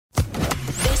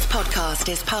podcast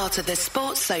is part of the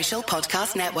Sports Social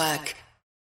Podcast Network.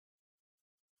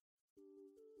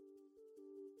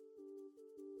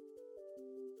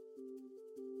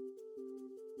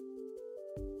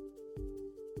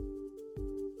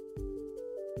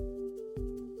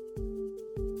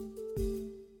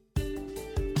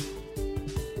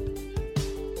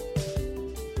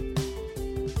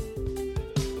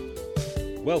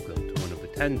 Welcome to one of the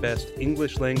 10 best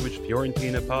English-language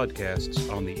Fiorentina podcasts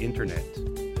on the internet.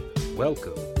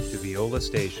 Welcome to Viola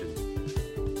Station.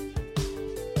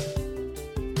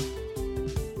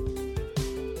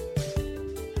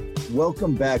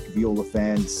 Welcome back, Viola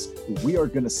fans. We are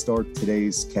going to start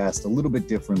today's cast a little bit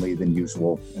differently than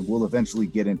usual, and we'll eventually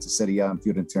get into Serie A and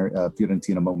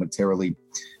Fiorentina momentarily.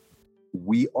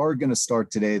 We are going to start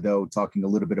today, though, talking a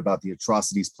little bit about the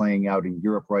atrocities playing out in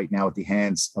Europe right now at the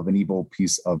hands of an evil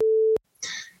piece of...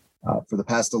 For the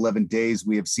past 11 days,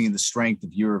 we have seen the strength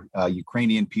of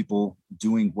Ukrainian people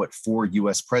doing what 4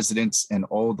 U.S. presidents and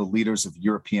all the leaders of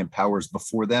European powers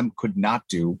before them could not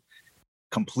do,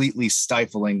 completely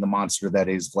stifling the monster that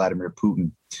is Vladimir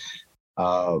Putin.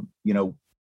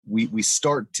 We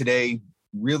start today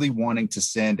really wanting to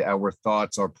send our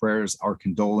thoughts, our prayers, our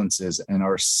condolences, and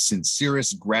our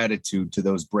sincerest gratitude to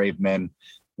those brave men,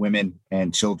 women,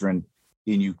 and children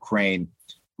in Ukraine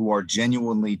who are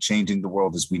genuinely changing the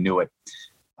world as we knew it.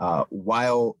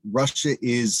 While Russia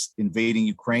is invading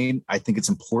Ukraine, I think it's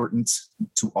important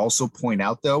to also point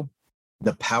out, though,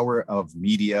 the power of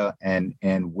media and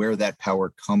where that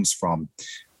power comes from.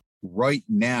 Right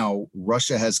now,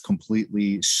 Russia has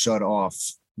completely shut off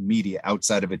media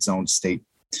outside of its own state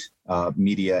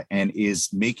media and is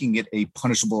making it a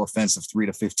punishable offense of 3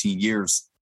 to 15 years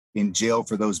in jail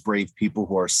for those brave people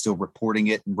who are still reporting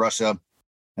it in Russia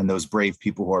and those brave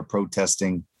people who are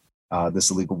protesting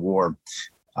this illegal war.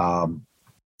 Putin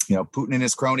and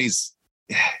his cronies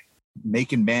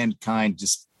making mankind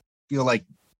just feel like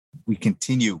we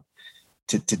continue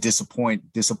to disappoint.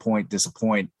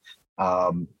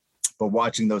 But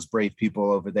watching those brave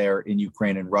people over there in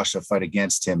Ukraine and Russia fight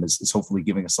against him is hopefully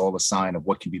giving us all a sign of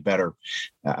what can be better.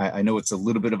 I know it's a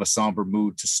little bit of a somber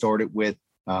mood to start it with,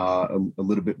 a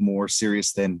little bit more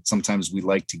serious than sometimes we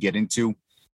like to get into,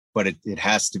 but it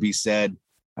has to be said.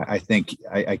 I think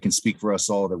I can speak for us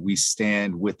all that we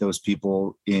stand with those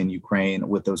people in Ukraine,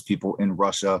 with those people in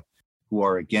Russia who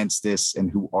are against this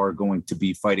and who are going to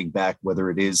be fighting back, whether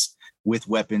it is with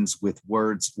weapons, with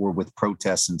words, or with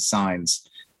protests and signs.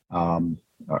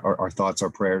 Our thoughts, our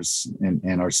prayers,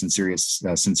 and our sincerest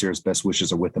best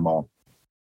wishes are with them all.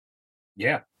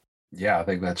 Yeah, I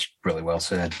think that's really well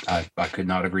said. I could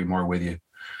not agree more with you,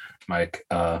 Mike.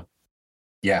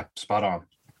 Yeah, spot on.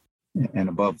 And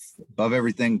above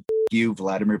everything, you,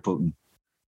 Vladimir Putin.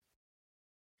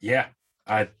 Yeah,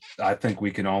 I think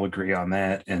we can all agree on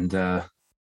that. And now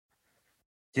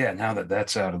that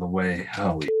that's out of the way,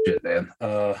 holy shit, man.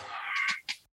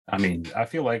 I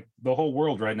feel like the whole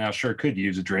world right now sure could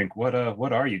use a drink. What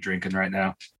are you drinking right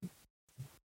now?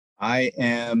 I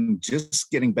am just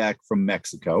getting back from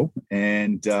Mexico,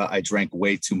 and I drank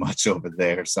way too much over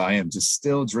there. So I am just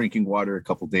still drinking water a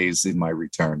couple days in my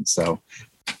return. So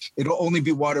it'll only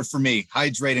be water for me,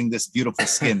 hydrating this beautiful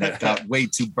skin that got way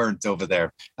too burnt over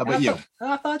there. How about you?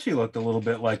 I thought you looked a little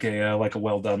bit like a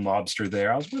well-done lobster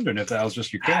there. I was wondering if that was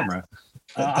just your camera.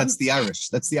 That's the Irish.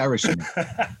 That's the Irish in me.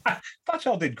 Thought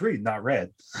y'all did green, not red.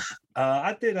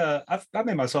 I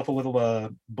made myself a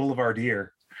little Boulevardier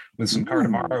with some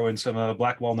Cardamaro and some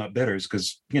black walnut bitters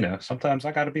because, sometimes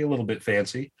I got to be a little bit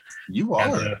fancy. You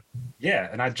are. And,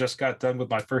 and I just got done with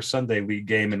my first Sunday league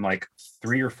game in like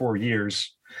 3 or 4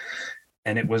 years.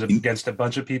 And it was against a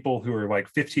bunch of people who are like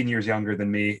 15 years younger than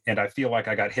me. And I feel like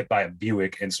I got hit by a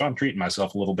Buick. And so I'm treating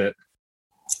myself a little bit.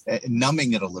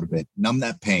 Numbing it a little bit. Numb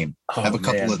that pain. Have a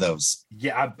couple of those.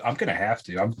 Yeah, I'm going to have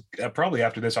to. I'm probably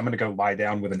after this, I'm going to go lie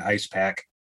down with an ice pack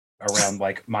around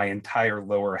like my entire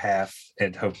lower half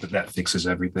and hope that fixes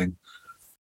everything.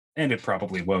 And it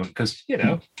probably won't because,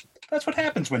 that's what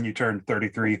happens when you turn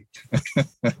 33.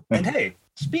 And hey,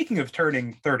 speaking of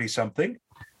turning 30-something,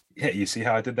 yeah, you see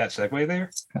how I did that segue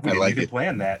there? We didn't even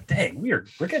plan that. Dang, we're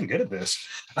getting good at this.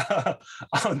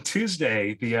 On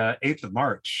Tuesday, the 8th of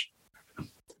March,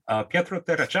 Pietro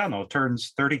Terracciano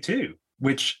turns 32,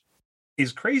 which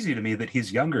is crazy to me that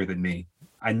he's younger than me.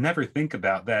 I never think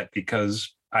about that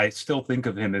because I still think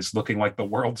of him as looking like the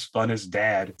world's funnest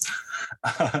dad.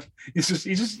 He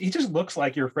just looks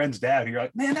like your friend's dad. You're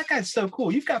like, man, that guy's so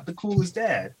cool. You've got the coolest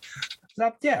dad.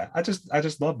 I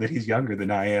just love that he's younger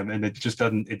than I am, and it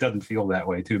doesn't feel that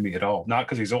way to me at all. Not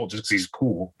because he's old, just because he's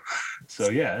cool. So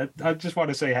yeah, I just want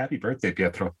to say happy birthday,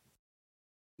 Pietro.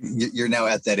 You're now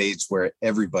at that age where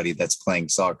everybody that's playing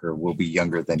soccer will be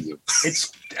younger than you.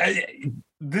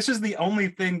 This is the only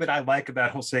thing that I like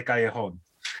about Jose Callejon.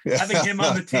 Having him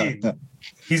on the team,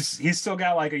 he's still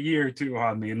got like a year or two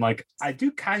on me, and like I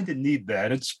do kind of need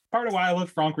that. It's part of why I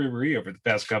love Franck Ribéry over the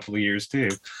past couple of years too.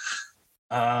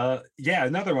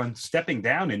 Another one stepping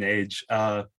down in age.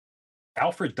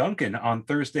 Alfred Duncan on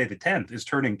Thursday the 10th is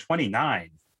turning 29,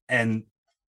 and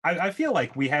I feel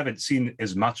like we haven't seen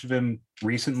as much of him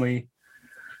recently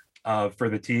for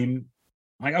the team.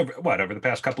 Like over the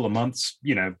past couple of months,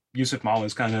 Yusuf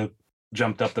Maala's kind of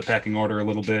jumped up the pecking order a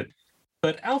little bit.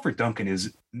 But Alfred Duncan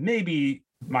is maybe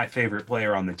my favorite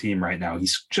player on the team right now.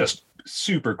 He's just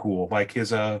super cool. Like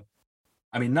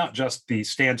not just the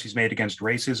stance he's made against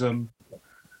racism,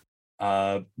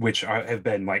 which have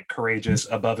been like courageous,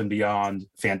 above and beyond,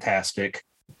 fantastic.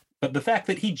 But the fact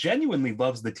that he genuinely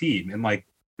loves the team and like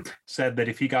said that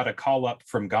if he got a call up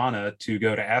from Ghana to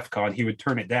go to AFCON, he would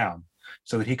turn it down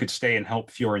so that he could stay and help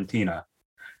Fiorentina.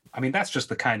 I mean, that's just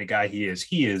the kind of guy he is.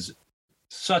 He is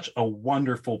such a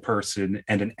wonderful person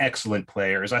and an excellent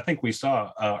player, as I think we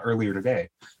saw earlier today.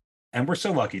 And we're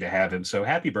so lucky to have him. So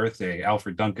happy birthday,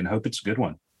 Alfred Duncan. Hope it's a good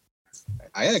one.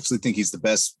 I actually think he's the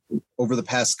best over the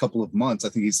past couple of months. I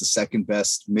think he's the second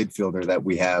best midfielder that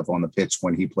we have on the pitch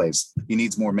when he plays. He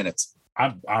needs more minutes.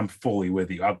 I'm fully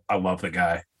with you. I love the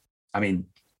guy. I mean,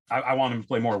 I want him to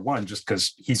play more, one, just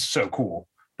because he's so cool,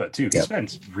 but two, he's been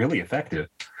really effective.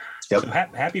 Yep. So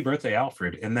happy birthday,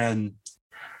 Alfred. And then,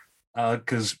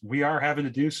 because we are having to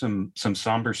do some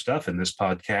somber stuff in this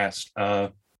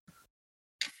podcast,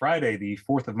 Friday, the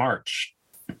 4th of March,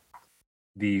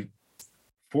 the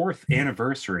 4th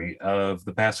anniversary of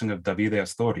the passing of Davide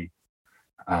Astori.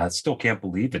 Still can't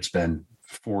believe it's been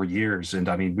 4 years. And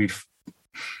I mean, we've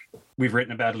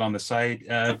written about it on the site.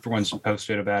 Everyone's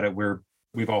posted about it.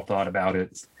 We've all thought about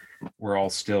it. We're all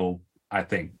still, I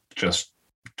think, just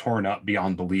torn up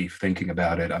beyond belief thinking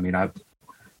about it. I mean, I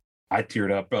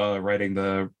teared up writing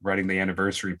the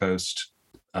anniversary post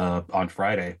on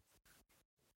Friday.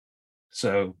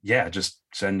 So yeah, just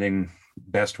sending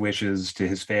best wishes to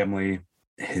his family,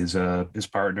 his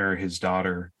partner, his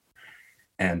daughter,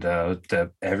 and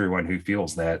to everyone who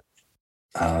feels that.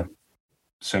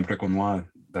 Sempre con moi,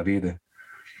 Davide.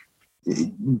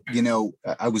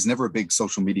 I was never a big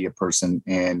social media person,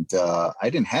 and I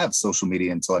didn't have social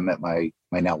media until I met my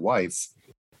now wife,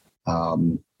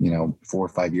 4 or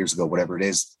 5 years ago, whatever it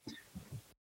is.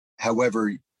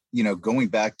 However, going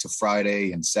back to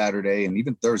Friday and Saturday and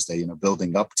even Thursday,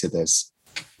 building up to this,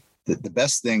 the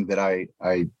best thing that I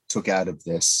took out of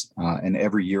this, and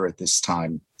every year at this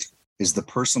time, is the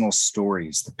personal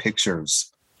stories, the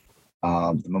pictures,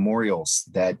 the memorials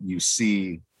that you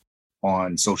see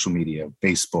on social media,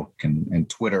 Facebook and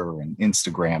Twitter and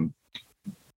Instagram.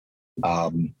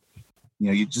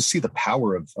 You just see the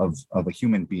power of a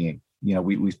human being.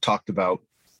 We've talked about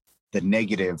the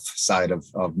negative side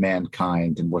of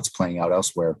mankind and what's playing out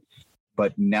elsewhere.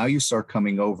 But now you start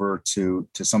coming over to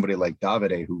somebody like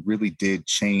Davide, who really did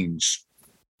change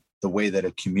the way that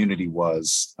a community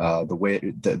was, the way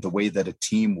that a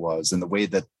team was, and the way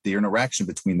that the interaction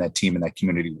between that team and that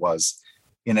community was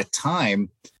in a time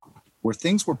where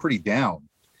things were pretty down.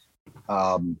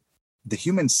 The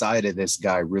human side of this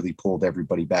guy really pulled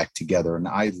everybody back together. And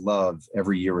I love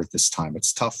every year at this time.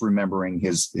 It's tough remembering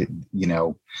his,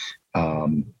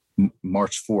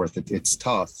 March 4th. It's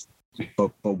tough,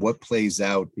 but what plays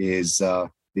out is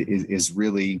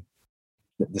really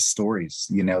the stories,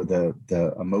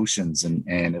 the emotions, and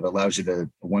it allows you to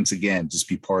once again just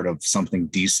be part of something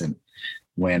decent,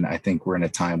 when I think we're in a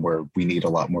time where we need a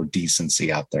lot more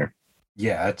decency out there.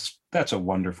 Yeah, that's a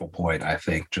wonderful point. I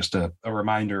think just a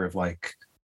reminder of like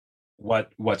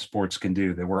what sports can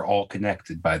do, that we're all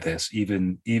connected by this,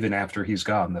 even after he's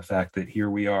gone. The fact that here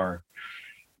we are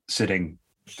sitting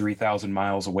 3,000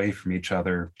 miles away from each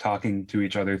other, talking to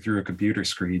each other through a computer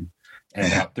screen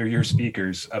and out through your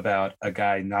speakers about a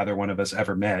guy neither one of us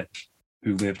ever met,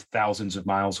 who lived thousands of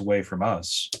miles away from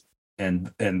us, and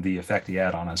the effect he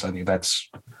had on us. I think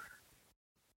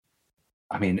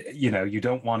you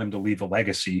don't want him to leave a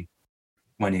legacy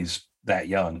when he's that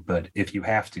young, but if you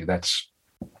have to,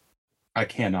 I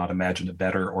cannot imagine a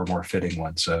better or more fitting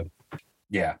one. So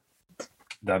yeah,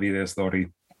 Davide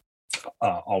Astori,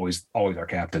 always our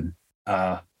captain.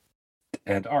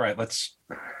 And all right, let's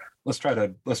try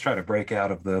to break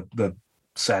out of the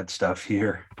sad stuff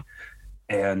here.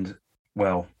 And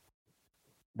well,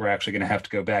 we're actually going to have to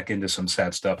go back into some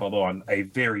sad stuff, although on a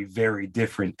very, very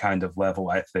different kind of level,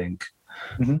 I think.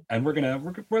 Mm-hmm. And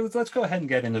let's go ahead and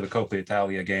get into the Coppa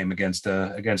Italia game against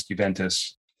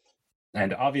Juventus.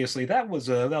 And obviously that was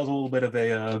a little bit of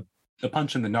a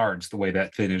punch in the nards the way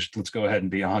that finished. Let's go ahead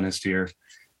and be honest here.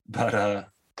 But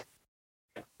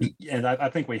and I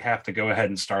think we have to go ahead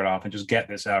and start off and just get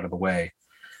this out of the way,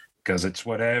 because it's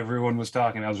what everyone was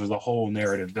talking about. This was the whole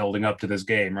narrative building up to this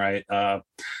game, right?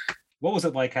 What was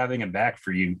it like having him back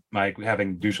for you, Mike,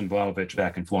 having Dusan Vlahovic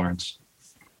back in Florence?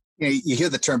 You hear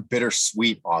the term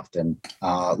bittersweet often.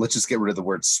 Let's just get rid of the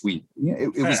word sweet.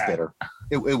 It was bitter.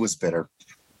 It was bitter.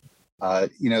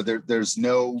 There's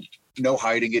no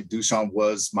hiding it. Dusan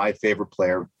was my favorite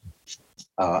player.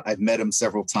 I've met him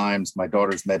several times. My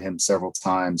daughter's met him several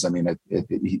times. I mean,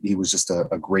 he was just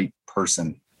a great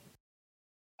person.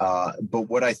 But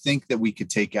what I think that we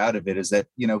could take out of it is that,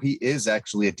 he is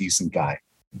actually a decent guy.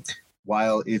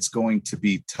 While it's going to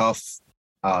be tough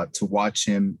to watch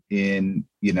him in,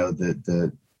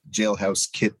 the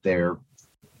jailhouse kit there,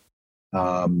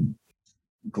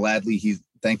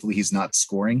 thankfully he's not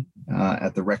scoring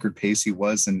at the record pace he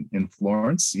was in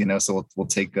Florence, so we'll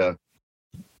take a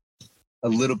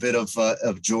little bit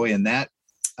of joy in that.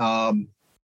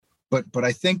 But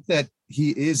I think that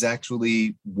he is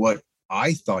actually what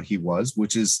I thought he was,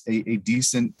 which is a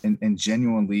decent and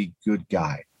genuinely good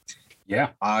guy. Yeah.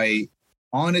 I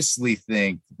honestly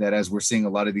think that as we're seeing a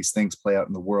lot of these things play out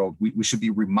in the world, we should be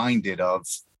reminded of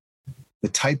the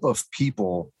type of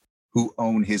people who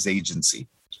own his agency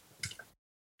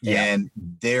and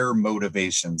their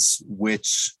motivations,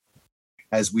 which,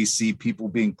 as we see people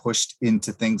being pushed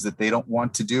into things that they don't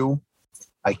want to do,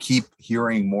 I keep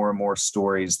hearing more and more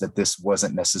stories that this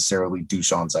wasn't necessarily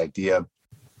Dusan's idea.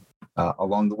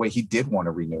 Along the way, he did want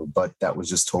to renew, but that was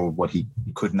just told what he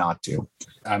could not do.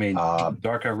 I mean,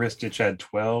 Darko Ristic had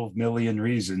 12 million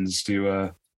reasons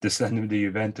to send him to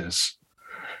Juventus.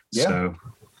 Yeah. So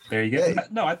there you go. Yeah.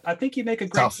 No, I think you make a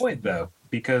great point, though,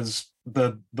 because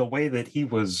the way that he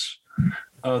was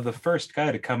the first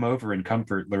guy to come over and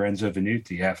comfort Lorenzo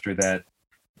Venuti after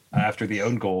the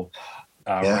own goal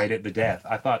right at the death,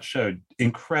 I thought showed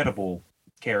incredible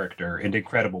character and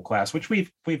incredible class, which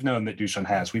we've known that Dusan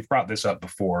has. We've brought this up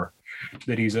before,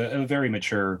 that he's a very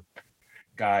mature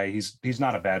guy. He's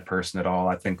not a bad person at all.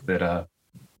 I think that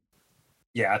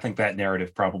I think that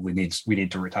narrative probably we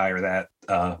need to retire that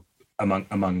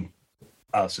among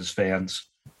us as fans,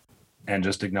 and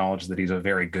just acknowledge that he's a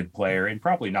very good player and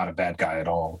probably not a bad guy at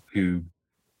all, who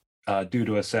due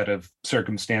to a set of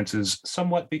circumstances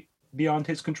somewhat beyond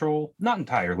his control, not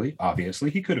entirely,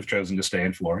 obviously, he could have chosen to stay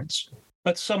in Florence,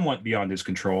 but somewhat beyond his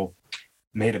control,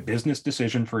 made a business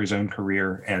decision for his own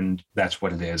career, and that's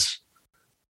what it is.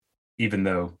 Even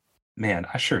though, man,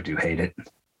 I sure do hate it.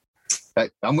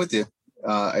 I'm with you.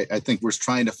 I think we're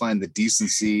trying to find the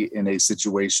decency in a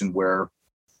situation where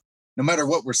no matter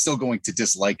what, we're still going to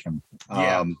dislike him.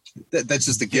 That's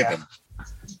just a given.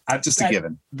 A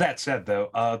given. That said, though,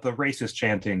 the racist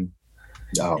chanting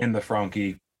in the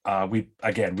Frankie,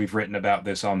 we've written about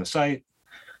this on the site.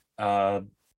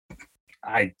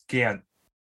 I can't.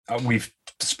 We've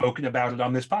spoken about it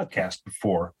on this podcast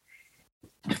before.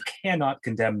 You cannot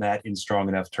condemn that in strong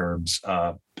enough terms.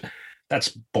 That's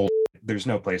bullshit. There's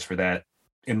no place for that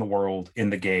in the world, in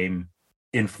the game,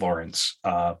 in Florence.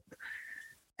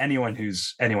 Anyone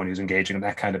who's engaging in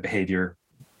that kind of behavior,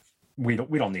 we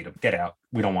don't need them. Get out.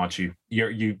 We don't want you.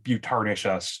 You tarnish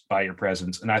us by your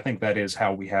presence, and I think that is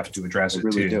how we have to address it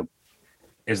really too.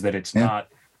 Is that it's not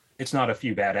a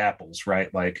few bad apples,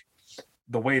 right? Like,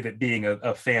 the way that being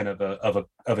a fan of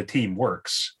a team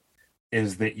works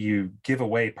is that you give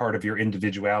away part of your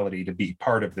individuality to be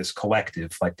part of this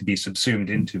collective, like to be subsumed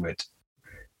into it.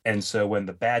 And so when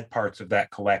the bad parts of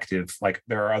that collective, like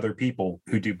there are other people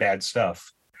who do bad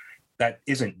stuff, that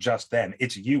isn't just them,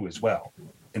 it's you as well.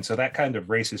 And so that kind of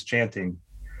racist chanting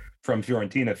from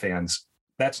Fiorentina fans,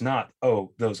 that's not,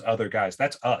 those other guys,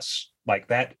 that's us. Like,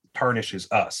 that tarnishes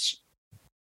us.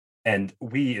 And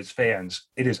we as fans,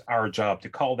 it is our job to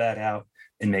call that out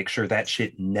and make sure that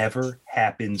shit never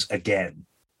happens again.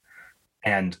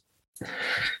 And,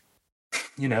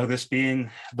 this being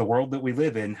the world that we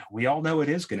live in, we all know it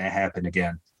is going to happen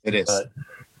again. It is. But,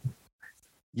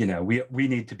 we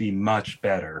need to be much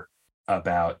better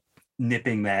about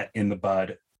nipping that in the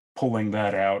bud, pulling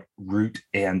that out, root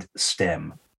and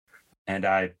stem. And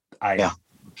I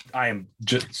am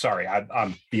just sorry.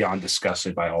 I'm beyond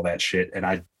disgusted by all that shit. And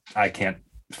I can't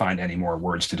find any more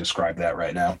words to describe that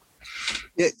right now.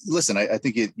 Yeah, listen, I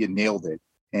think you nailed it.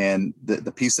 And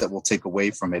the piece that we'll take away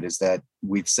from it is that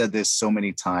we've said this so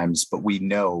many times, but we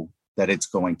know that it's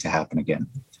going to happen again.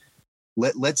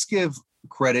 Let's give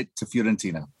credit to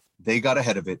Fiorentina. They got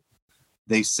ahead of it.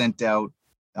 They sent out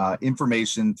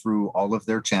information through all of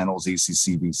their channels,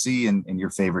 ECCBC and your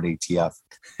favorite ATF.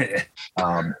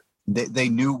 They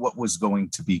knew what was going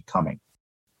to be coming.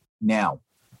 Now,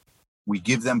 we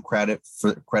give them credit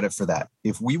for that.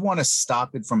 If we want to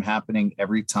stop it from happening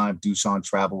every time Dusan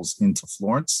travels into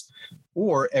Florence,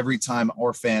 or every time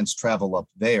our fans travel up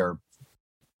there,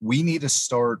 we need to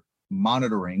start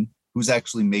monitoring who's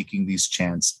actually making these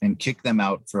chants and kick them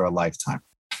out for a lifetime.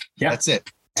 Yeah, that's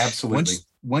it. Absolutely.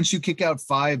 Once you kick out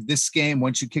 5 this game,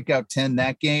 once you kick out 10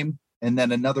 that game, and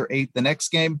then another 8 the next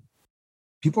game,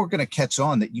 people are going to catch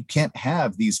on that you can't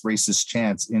have these racist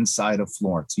chants inside of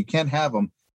Florence. You can't have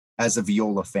them as a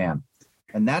Viola fan.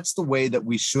 And that's the way that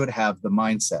we should have the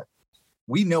mindset.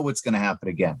 We know it's going to happen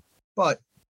again. But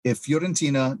if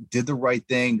Fiorentina did the right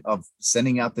thing of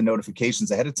sending out the notifications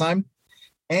ahead of time,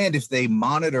 and if they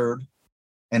monitored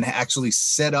and actually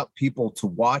set up people to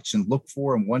watch and look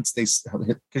for them once they,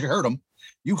 because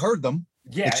you heard them.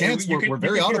 Yeah, the chants were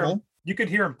very audible. You could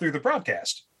hear them through the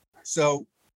broadcast. So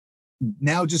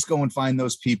now just go and find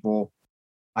those people,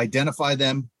 identify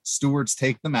them, stewards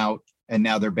take them out, and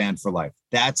now they're banned for life.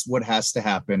 That's what has to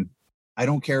happen. I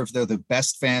don't care if they're the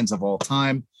best fans of all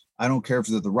time. I don't care if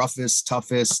they're the roughest,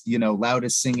 toughest,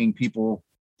 loudest singing people.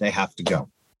 They have to go.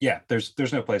 Yeah,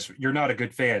 there's no place. You're not a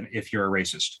good fan if you're a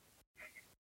racist.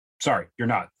 Sorry, you're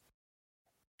not.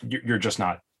 You're just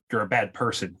not. You're a bad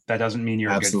person. That doesn't mean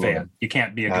you're Absolutely. a good fan. You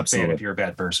can't be a good fan if you're a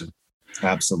bad person.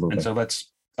 Absolutely. And so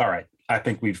all right. I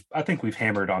think we've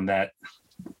hammered on that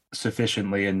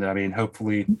sufficiently. And I mean,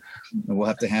 hopefully we'll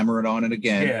have to hammer it on it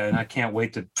again. Yeah. And I can't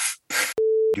wait to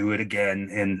do it again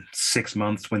in 6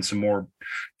 months when some more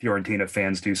Fiorentina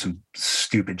fans do some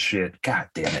stupid shit. God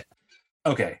damn it.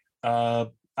 Okay.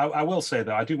 I will say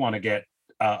though, I do want to get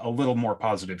a little more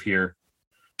positive here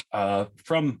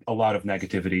from a lot of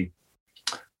negativity.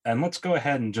 And let's go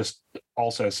ahead and just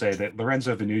also say that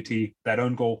Lorenzo Venuti, that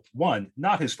own goal, one,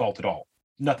 not his fault at all.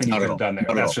 Nothing he could have done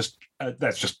there.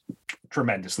 That's just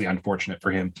tremendously unfortunate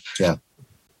for him. Yeah.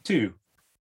 2,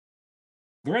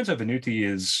 Lorenzo Venuti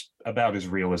is about as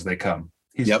real as they come.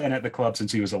 He's been at the club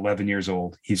since he was 11 years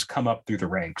old. He's come up through the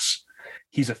ranks.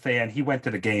 He's a fan. He went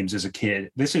to the games as a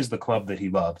kid. This is the club that he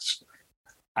loves.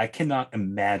 I cannot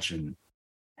imagine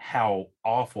how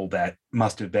awful that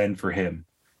must have been for him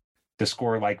to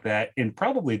score like that in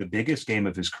probably the biggest game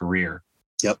of his career.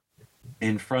 Yep.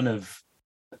 In front of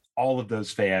all of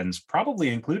those fans, probably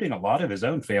including a lot of his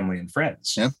own family and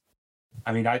friends. Yeah.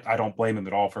 I mean, I don't blame him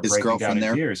at all for his breaking down in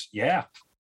there. tears. Yeah.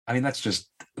 I mean, that's just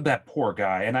that poor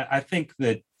guy. And I think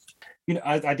that,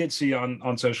 I did see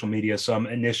on social media some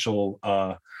initial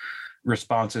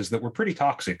responses that were pretty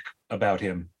toxic about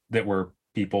him, that were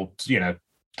people,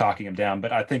 talking him down.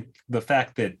 But I think the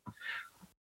fact that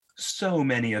so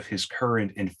many of his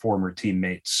current and former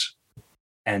teammates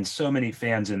and so many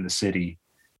fans in the city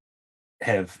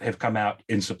have come out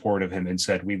in support of him and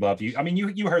said, "We love you." I mean,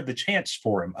 you heard the chants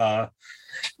for him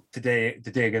today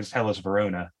against Hellas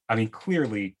Verona. I mean,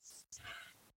 clearly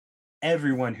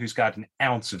everyone who's got an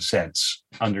ounce of sense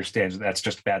understands that's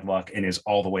just bad luck and is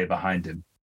all the way behind him.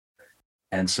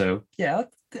 And so, yeah,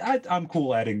 I'm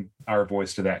cool adding our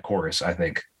voice to that chorus, I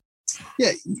think.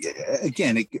 Yeah,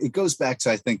 again, it goes back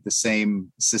to, I think, the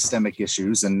same systemic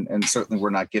issues, and certainly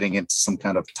we're not getting into some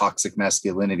kind of toxic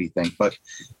masculinity thing, but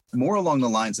more along the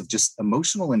lines of just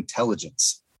emotional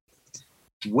intelligence.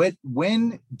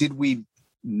 When did we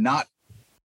not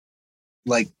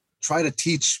try to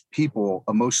teach people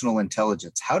emotional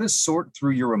intelligence, how to sort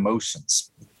through your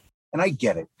emotions? And I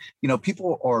get it.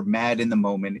 People are mad in the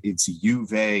moment. It's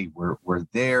Juve. We're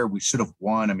there. We should have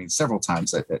won. I mean, several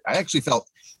times.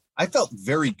 I felt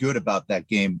very good about that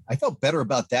game. I felt better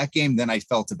about that game than I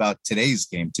felt about today's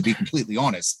game, to be completely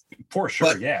honest. For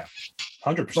sure. Yeah.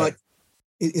 100%. But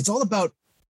it's all about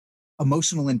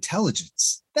emotional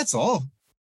intelligence. That's all.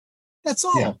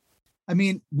 Yeah. I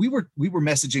mean, we were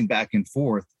messaging back and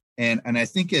forth. And I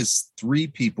think as 3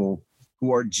 people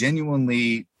who are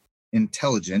genuinely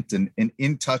intelligent and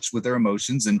in touch with their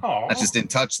emotions, and not just in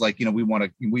touch, we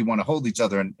want to hold each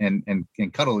other and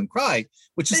cuddle and cry,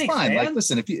 which is fine. Man. Like,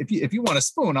 listen, if you want a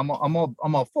spoon, I'm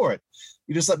all for it.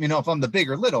 You just let me know if I'm the big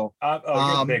or little. You're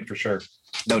the big for sure.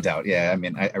 No doubt. Yeah. I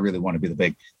mean, I really want to be the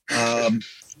big.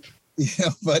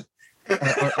 But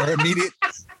our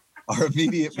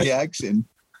immediate reaction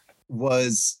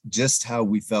was just how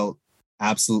we felt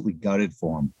absolutely gutted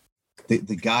for him.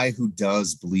 The guy who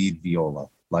does bleed Viola,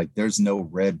 there's no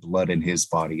red blood in his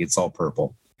body. It's all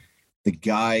purple. The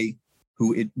guy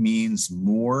who it means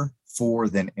more for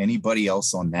than anybody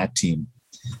else on that team,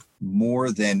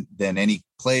 more than any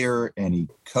player, any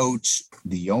coach,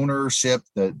 the ownership,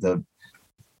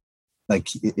 Like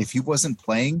if he wasn't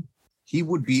playing, he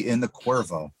would be in the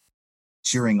Cuervo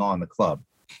cheering on the club.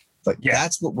 But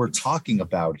that's what we're talking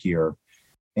about here.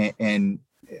 And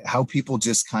how people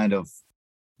just kind of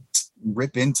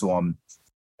rip into him.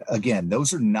 Again,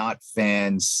 those are not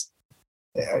fans.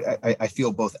 I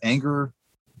feel both anger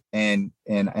and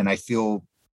I feel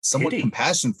somewhat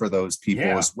compassion for those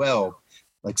people as well.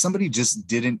 Like somebody just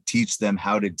didn't teach them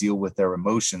how to deal with their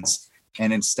emotions.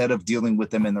 And instead of dealing with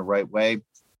them in the right way,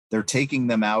 they're taking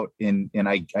them out and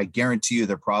I guarantee you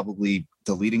they're probably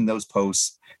deleting those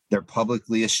posts. They're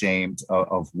publicly ashamed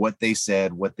of what they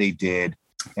said, what they did.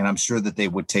 And I'm sure that they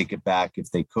would take it back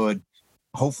if they could.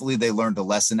 Hopefully they learned a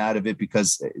lesson out of it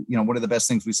because, one of the best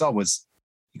things we saw was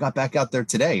he got back out there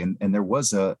today and there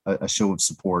was a show of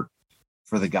support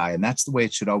for the guy. And that's the way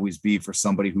it should always be for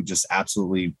somebody who just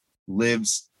absolutely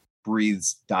lives,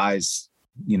 breathes, dies,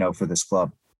 for this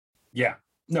club. Yeah,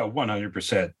 no,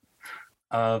 100%.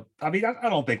 I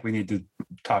don't think we need to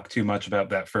talk too much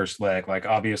about that first leg. Like,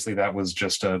 obviously that was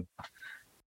just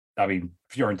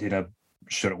Fiorentina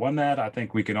should have won that. I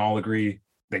think we can all agree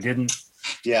they didn't.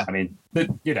 Yeah.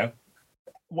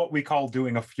 What we call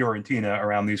doing a Fiorentina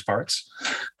around these parts.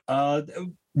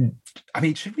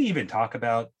 Should we even talk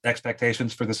about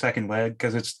expectations for the second leg?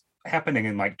 Because it's happening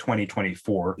in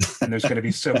 2024 and there's going to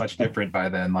be so much different by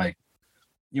then. Like,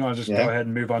 you want to just go ahead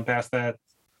and move on past that?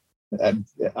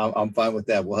 I'm fine with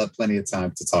that. We'll have plenty of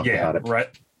time to talk about it.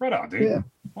 Right on, dude. Yeah.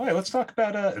 All right, let's talk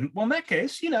about in that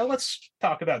case, let's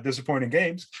talk about disappointing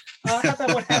games. How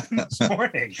about what happened this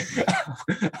morning?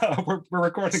 We're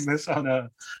recording this on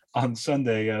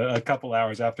Sunday, a couple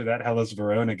hours after that Hellas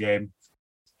Verona game.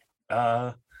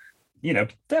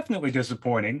 Definitely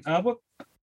disappointing.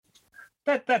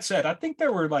 But that said, I think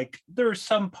there were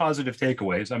some positive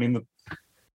takeaways.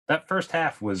 That first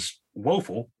half was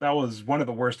woeful. That was one of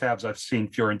the worst halves I've seen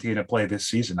Fiorentina play this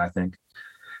season, I think.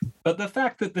 But the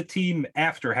fact that the team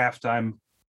after halftime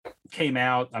came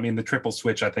out, the triple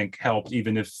switch, I think, helped,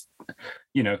 even if,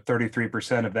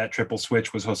 33% of that triple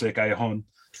switch was Jose Callejon.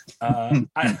 I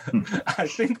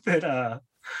think the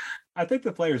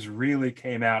players really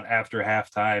came out after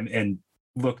halftime and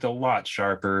looked a lot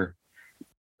sharper,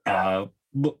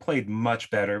 played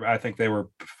much better. I think they were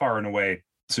far and away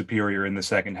superior in the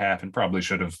second half and probably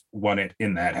should have won it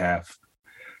in that half.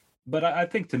 But I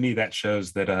think to me that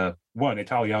shows that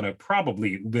Italiano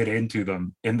probably lit into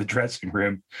them in the dressing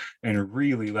room and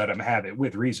really let them have it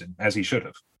with reason, as he should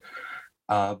have.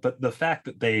 But the fact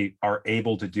that they are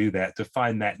able to do that, to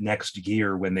find that next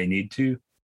gear when they need to,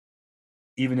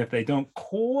 even if they don't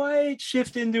quite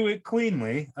shift into it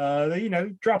cleanly,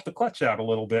 they drop the clutch out a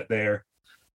little bit there.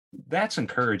 That's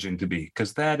encouraging to me,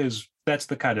 because that's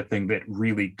the kind of thing that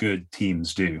really good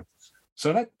teams do.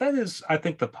 So that is, I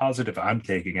think, the positive I'm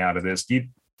taking out of this.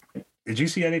 Did you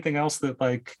see anything else that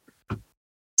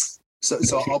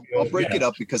So I'll break it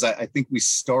up, because I think we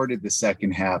started the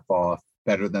second half off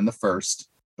better than the first,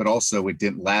 but also it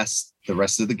didn't last the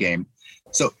rest of the game.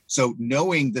 So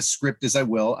knowing the script as I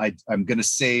will, I'm going to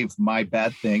save my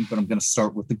bad thing, but I'm going to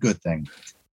start with the good thing.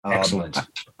 Excellent.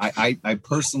 I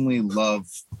personally love,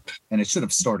 and it should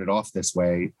have started off this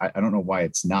way. I don't know why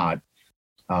it's not.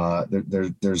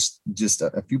 There's just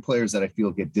a few players that I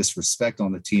feel get disrespect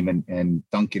on the team, and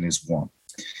Duncan is one.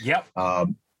 Yep.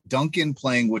 Duncan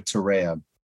playing with Torreira,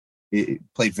 it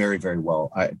played very, very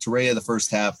well. Torreira, the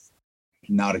first half,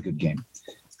 not a good game.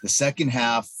 The second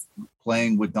half,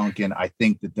 playing with Duncan, I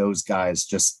think that those guys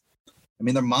just,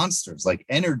 they're monsters, like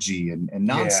energy and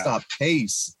nonstop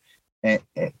pace,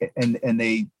 and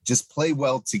they just play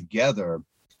well together.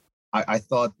 I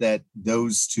thought that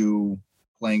those two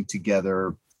playing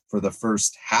together for the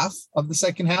first half of the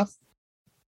second half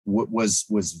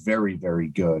was very, very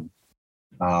good.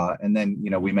 And then,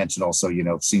 we mentioned also,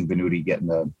 seeing Venuti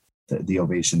getting the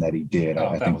ovation that he did.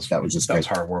 I think that was just great. That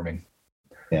was heartwarming.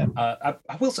 Yeah.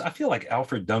 I feel like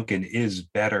Alfred Duncan is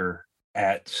better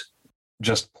at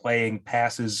just playing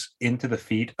passes into the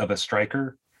feet of a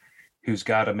striker who's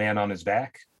got a man on his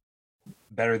back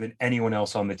better than anyone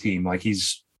else on the team. Like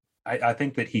I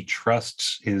think that he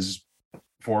trusts his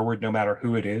forward, no matter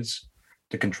who it is,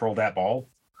 to control that ball.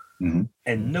 Mm-hmm.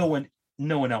 And no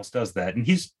one else does that. And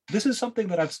this is something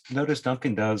that I've noticed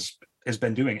Duncan has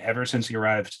been doing ever since he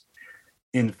arrived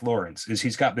in Florence, is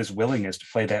he's got this willingness to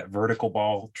play that vertical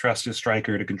ball, trust his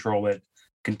striker to control it,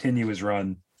 continue his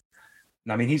run.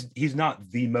 He's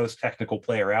not the most technical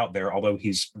player out there, although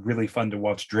he's really fun to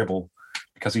watch dribble,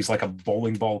 because he's like a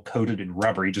bowling ball coated in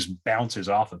rubber. He just bounces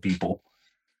off of people.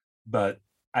 But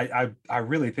I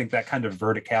really think that kind of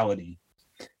verticality,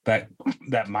 that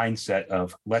mindset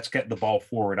of let's get the ball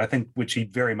forward, I think, which he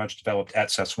very much developed at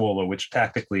Sassuolo, which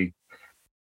tactically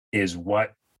is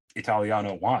what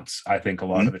Italiano wants, I think, a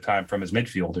lot of the time from his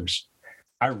midfielders.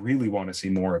 I really want to see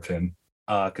more of him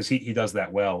because he does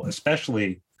that well,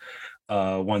 especially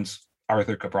once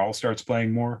Arthur Cabral starts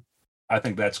playing more. I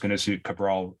think that's going to suit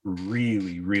Cabral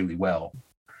really, really well.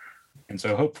 And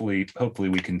so hopefully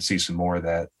we can see some more of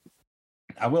that.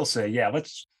 I will say,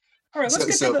 let's get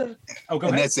to the... Oh, go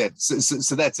ahead. That's it.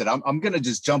 So that's it. I'm going to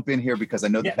just jump in here because I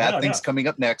know the bad things coming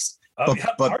up next. Aren't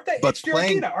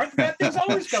bad things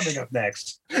always coming up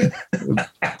next?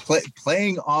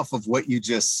 Playing off of what you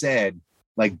just said,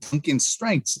 like Duncan's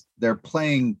strengths, they're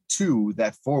playing to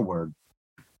that forward.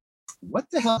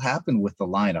 What the hell happened with the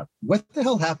lineup? What the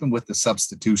hell happened with the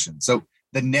substitution? So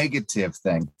the negative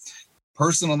thing,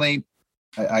 personally,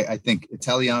 I think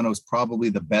Italiano is probably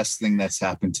the best thing that's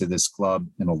happened to this club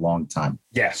in a long time.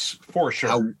 Yes, for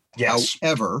sure.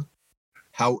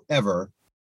 However,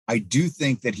 I do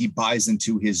think that he buys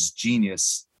into his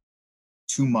genius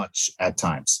too much at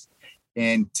times.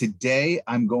 And today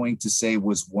I'm going to say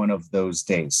was one of those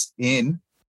days in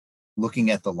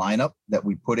looking at the lineup that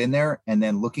we put in there and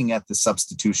then looking at the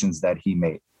substitutions that he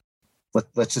made.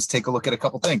 Let's just take a look at a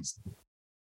couple things.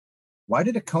 Why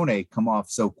did Akone come off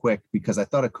so quick? Because I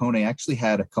thought Akone actually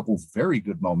had a couple very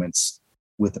good moments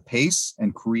with the pace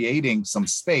and creating some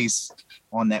space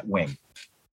on that wing.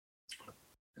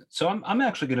 So I'm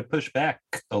actually going to push back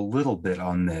a little bit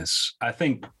on this. I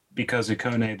think because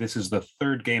Akone, this is the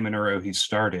third game in a row he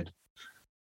started.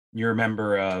 You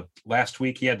remember last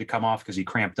week he had to come off because he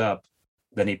cramped up.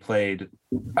 Then he played,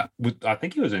 I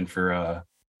think he was in for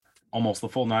almost the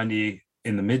full 90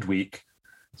 in the midweek.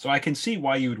 So I can see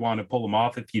why you would want to pull him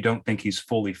off if you don't think he's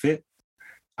fully fit.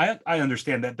 I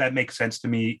understand that makes sense to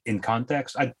me in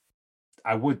context. I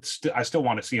still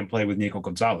want to see him play with Nico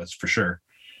Gonzalez for sure.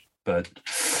 But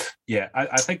yeah,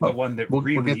 I think the one that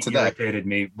really irritated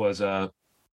me was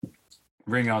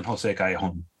ring on Jose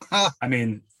Callejon. I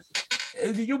mean,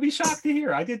 you'll be shocked to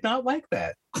hear I did not like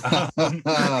that. I mean,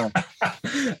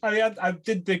 I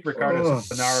did think Ricardo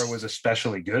Sonara was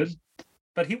especially good,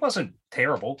 but he wasn't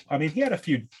terrible. I mean, he had a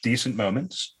few decent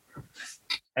moments.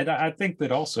 And I think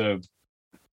that also,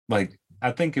 like,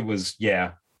 I think it was,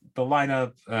 the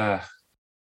lineup.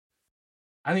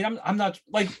 I mean, I'm not,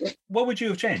 like, what would you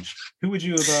have changed? Who would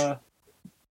you have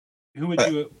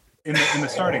in the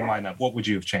starting lineup, what would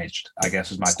you have changed, I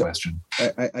guess is my question.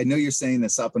 I know you're saying that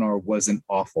Saponara wasn't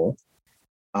awful,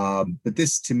 but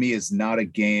this to me is not a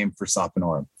game for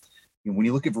Saponara. You know, when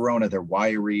you look at Verona, they're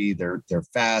wiry, they're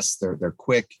fast, they're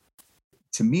quick.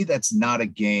 To me, that's not a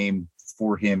game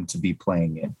for him to be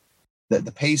playing in.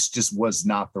 The pace just was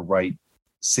not the right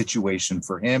situation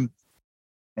for him.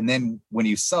 And then when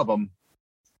you sub him,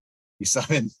 you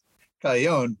sub in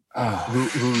Callejon,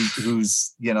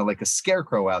 who's like a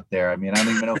scarecrow out there. I mean, I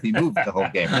don't even know if he moved the whole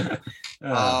game.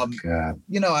 God.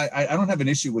 I don't have an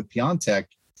issue with Piontek,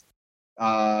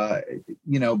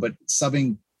 but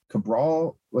subbing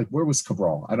Cabral, like, where was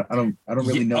Cabral? I don't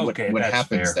really know what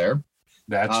happens there.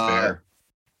 That's fair.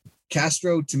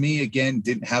 Castro, to me, again,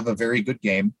 didn't have a very good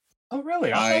game. Oh,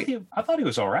 really? I thought he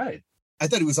was all right. I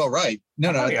thought he was all right.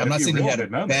 No, I'm not saying he had a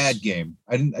bad game.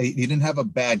 He didn't have a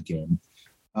bad game.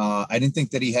 I didn't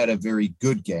think that he had a very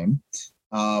good game.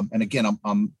 And again,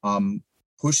 I'm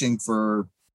pushing for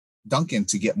Duncan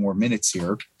to get more minutes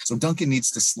here. So Duncan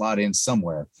needs to slot in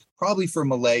somewhere, probably for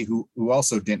Malay, who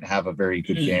also didn't have a very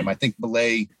good game. I think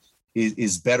Malay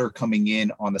is better coming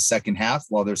in on the second half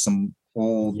while there's some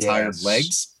tired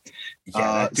legs.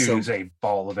 Yeah, that dude is a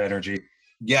ball of energy.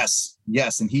 Yes.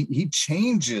 And he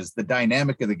changes the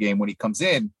dynamic of the game when he comes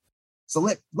in. So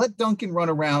let Duncan run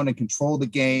around and control the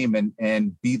game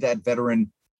and be that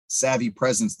veteran savvy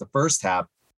presence the first half,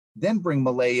 then bring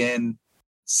Malay in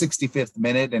 65th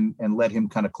minute and let him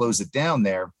kind of close it down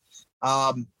there.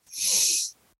 I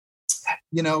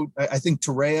think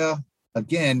Torreira,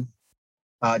 again,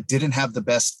 didn't have the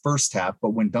best first half,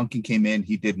 but when Duncan came in,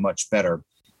 he did much better.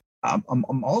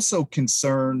 I'm also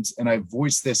concerned, and I've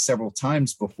voiced this several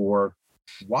times before,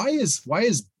 why is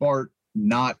Bart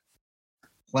not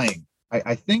playing?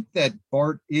 I think that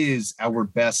Bart is our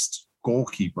best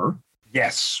goalkeeper.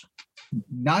 Yes.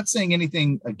 Not saying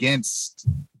anything against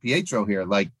Pietro here.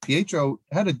 Like, Pietro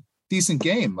had a decent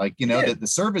game. Like, the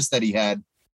service that he had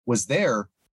was there.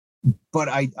 But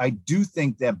I do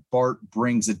think that Bart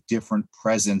brings a different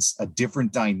presence, a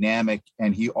different dynamic,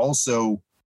 and he also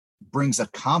brings a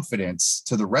confidence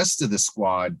to the rest of the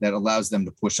squad that allows them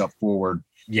to push up forward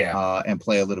and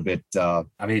play a little bit harder.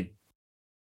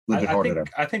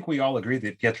 I think we all agree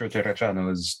that Pietro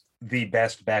Terracciano is the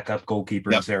best backup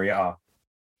goalkeeper in Serie A,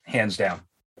 hands down.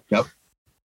 Yep.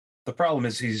 The problem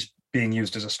is he's being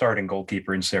used as a starting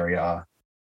goalkeeper in Serie A.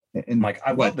 And like,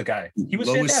 I love the guy. He was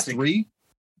lowest fantastic.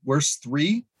 Worst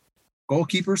three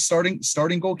goalkeepers,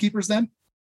 starting goalkeepers then?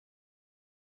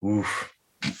 Oof.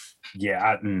 Yeah,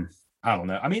 I don't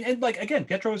know. I mean, and like, again,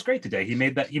 Pietro was great today. He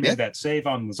made that save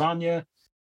on Lasagna,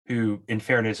 who, in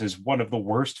fairness, is one of the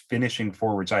worst finishing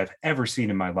forwards I've ever seen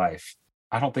in my life.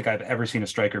 I don't think I've ever seen a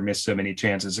striker miss so many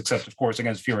chances, except, of course,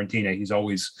 against Fiorentina. He's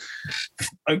always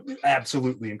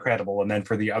absolutely incredible. And then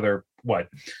for the other,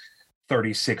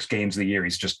 36 games of the year,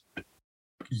 he's just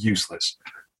useless.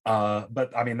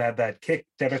 But I mean, that kick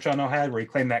Terracciano had where he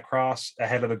claimed that cross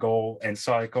ahead of the goal and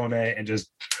saw Icone and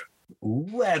just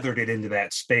leathered it into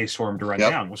that space for him to run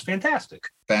down was fantastic.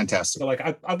 Fantastic. So, like,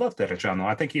 I love Terracciano.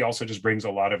 I think he also just brings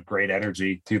a lot of great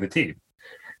energy to the team.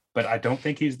 But I don't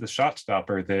think he's the shot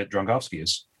stopper that Dragowski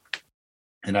is.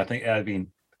 And I mean,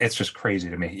 it's just crazy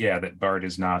to me, that Bard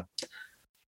isn't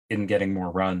getting more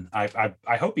run. I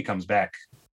hope he comes back.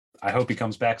 I hope he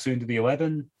comes back soon to the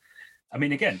 11. I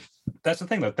mean, again, that's the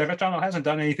thing, though. Terracciano hasn't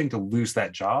done anything to lose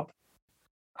that job,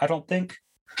 I don't think.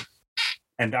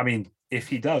 And, I mean, if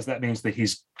he does, that means that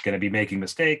he's going to be making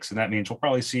mistakes, and that means we'll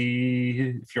probably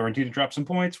see Fiorentina drop some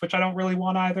points, which I don't really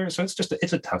want either. So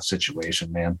it's a tough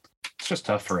situation, man. It's just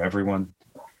tough for everyone.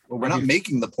 Well, we're not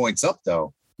making the points up,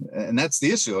 though, and that's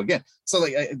the issue again. So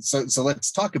so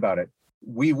let's talk about it.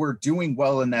 We were doing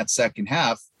well in that second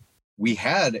half. We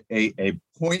had a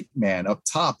point man up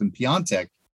top in Piontek,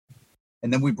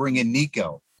 and then we bring in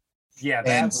Nico. Yeah,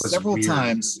 and several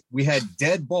times we had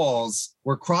dead balls.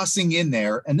 We're crossing in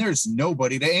there, and there's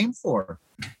nobody to aim for.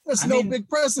 There's no big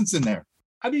presence in there.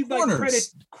 I mean, like,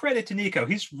 credit to Nico.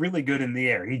 He's really good in the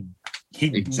air.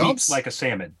 He jumps like a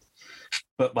salmon,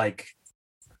 but like,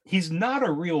 he's not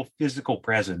a real physical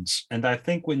presence. And I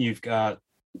think when you've got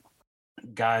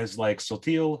guys like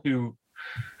Sotil, who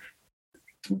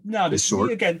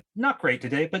again, not great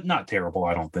today, but not terrible,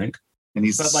 I don't think. And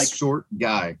he's a short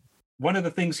guy. One of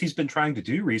the things he's been trying to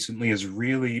do recently is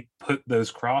really put those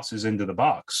crosses into the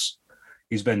box.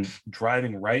 He's been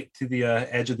driving right to the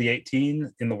edge of the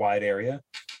 18 in the wide area,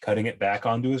 cutting it back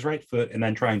onto his right foot, and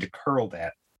then trying to curl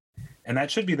that. And that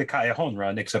should be the Callejon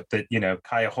run, except that,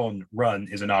 Callejon run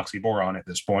is an oxymoron at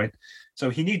this point.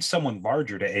 So he needs someone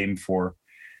larger to aim for.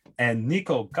 And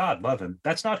Nico, God love him,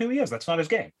 that's not who he is. That's not his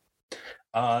game.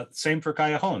 Same for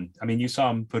Callejon. I mean, you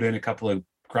saw him put in a couple of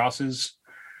crosses.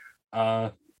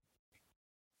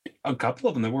 A couple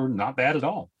of them that were not bad at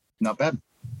all. Not bad.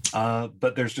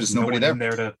 But there's just nobody in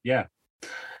there to,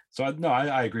 So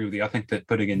I agree with you. I think that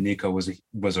putting in Nico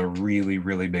was a really,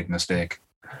 really big mistake.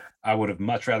 I would have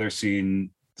much rather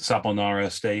seen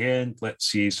Saponara stay in. Let's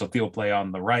see Sotil play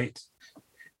on the right.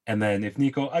 And then if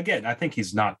Nico, again, I think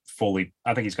he's got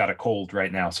a cold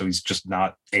right now. So he's just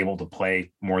not able to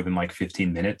play more than like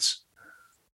 15 minutes.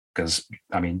 Because,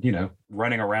 I mean,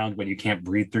 running around when you can't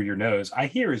breathe through your nose, I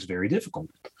hear is very difficult.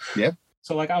 Yeah.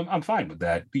 So, like, I'm fine with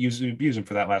that. Use him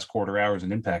for that last quarter hour as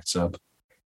an impact sub.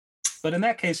 But in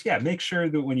that case, make sure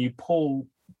that when you pull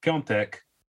Piontek,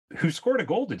 who scored a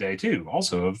goal today, too,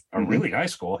 also a really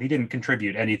nice goal. He didn't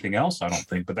contribute anything else, I don't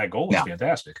think, but that goal was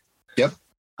fantastic. Yep.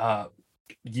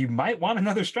 You might want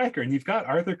another striker, and you've got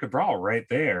Arthur Cabral right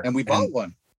there. And we bought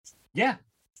one. Yeah.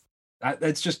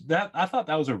 It's just that I thought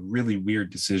that was a really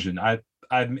weird decision.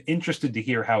 I'm interested to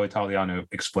hear how Italiano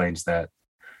explains that.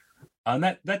 And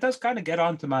that does kind of get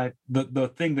on to the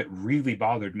thing that really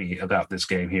bothered me about this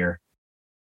game here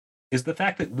is the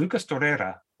fact that Lucas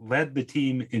Torreira led the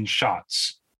team in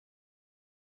shots.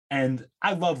 And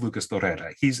I love Lucas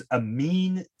Torreira. He's a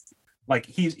mean, like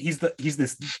he's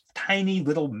this tiny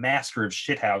little master of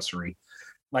shithousery.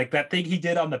 Like that thing he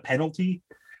did on the penalty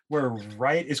where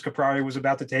right as Caprari was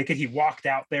about to take it, he walked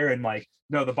out there and like,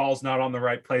 no, the ball's not on the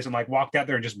right place, and like walked out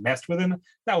there and just messed with him.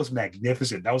 That was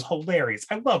magnificent. That was hilarious.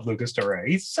 I love Lucas Torreira.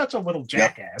 He's such a little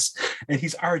jackass, and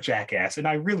he's our jackass, and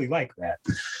I really like that.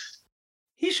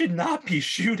 He should not be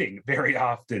shooting very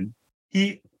often.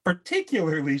 He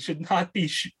particularly should not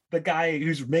be the guy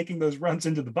who's making those runs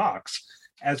into the box,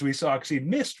 as we saw, because he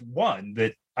missed one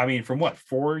that, I mean, from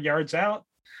 4 yards out?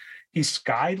 He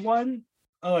skied one,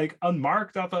 like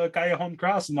unmarked off a Callejon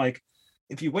cross. And like,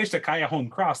 if you waste a Callejon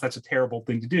cross, that's a terrible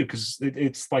thing to do because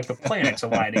it's like the planets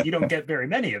aligning. You don't get very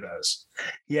many of those.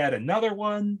 He had another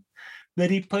one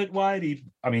that he put wide.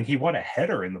 He won a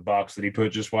header in the box that he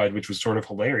put just wide, which was sort of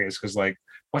hilarious because like,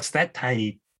 what's that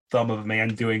tiny thumb of a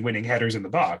man doing winning headers in the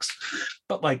box?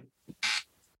 But like,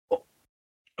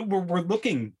 we're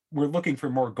looking for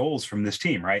more goals from this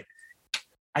team, right?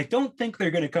 I don't think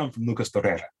they're going to come from Lucas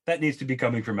Torreira. That needs to be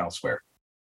coming from elsewhere.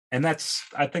 And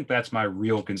I think that's my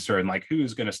real concern. Like,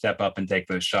 who's going to step up and take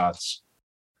those shots?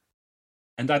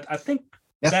 And I think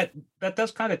Yeah. That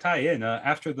does kind of tie in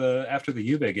after the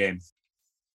Juve game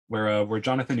where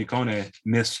Jonathan Ikone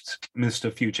missed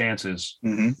a few chances.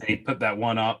 Mm-hmm. And he put that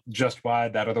one up just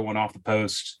wide, that other one off the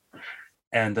post.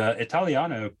 And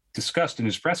Italiano discussed in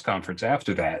his press conference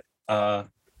after that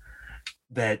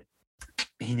that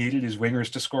he needed his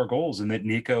wingers to score goals, and that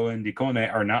Nico and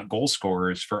Ikone are not goal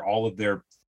scorers for all of their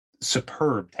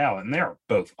superb talent. And they're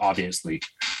both obviously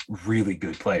really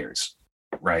good players,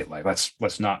 right? Like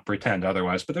let's not pretend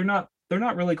otherwise, but they're not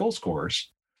really goal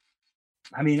scorers.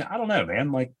 I mean, I don't know,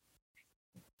 man. Like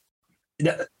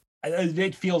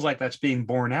it feels like that's being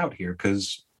borne out here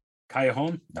because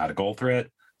Callejon, not a goal threat.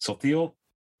 Sotil,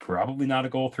 probably not a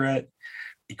goal threat.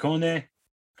 Ikone,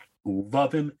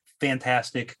 love him,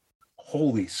 fantastic.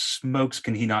 Holy smokes,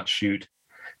 can he not shoot?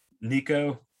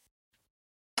 Nico,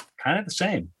 kind of the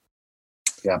same.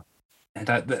 Yeah. And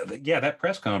that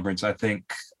press conference, I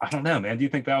think, I don't know, man. Do you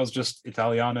think that was just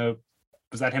Italiano?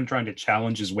 Was that him trying to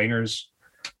challenge his wingers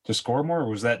to score more? Or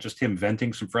was that just him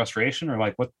venting some frustration? Or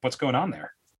like, what's going on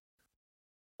there?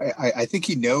 I think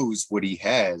he knows what he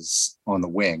has on the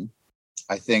wing.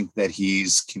 I think that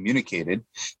he's communicated,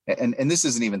 and this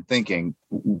isn't even thinking.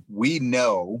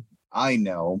 I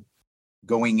know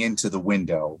going into the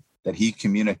window that he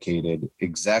communicated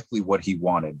exactly what he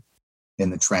wanted in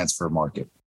the transfer market.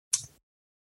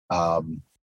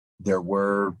 There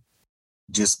were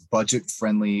just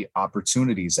budget-friendly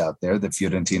opportunities out there that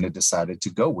Fiorentina decided to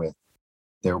go with.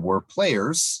 There were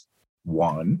players,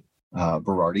 one,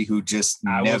 Berardi, who just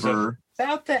never...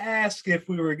 About to ask if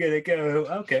we were going to go,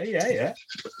 okay, yeah.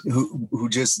 Who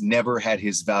just never had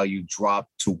his value drop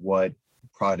to what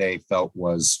Prade felt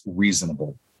was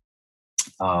reasonable.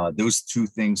 Those two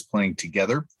things playing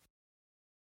together,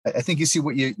 I think you see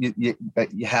what you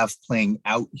have playing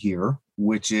out here,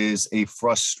 which is a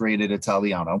frustrated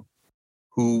Italiano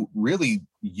who really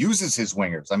uses his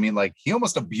wingers. I mean, like he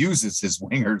almost abuses his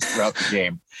wingers throughout the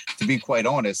game, to be quite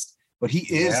honest. But he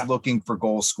is looking for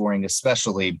goal scoring,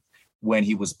 especially when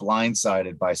he was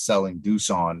blindsided by selling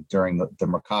Dusan during the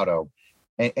Mercato.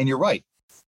 And you're right.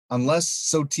 Unless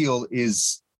Sotil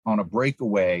is on a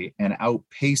breakaway and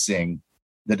outpacing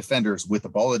the defenders with the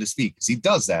ball at his feet, because he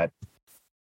does that,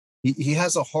 he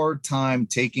has a hard time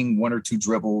taking one or two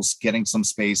dribbles, getting some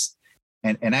space,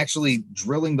 and actually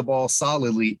drilling the ball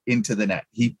solidly into the net.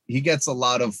 He gets a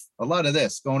lot of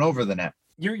this going over the net.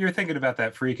 You're thinking about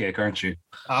that free kick, aren't you?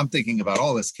 I'm thinking about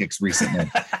all his kicks recently.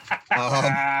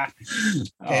 Ikone,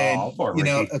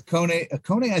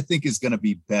 I think, is going to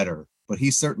be better, but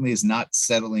he certainly is not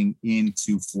settling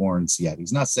into Florence yet.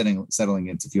 He's not settling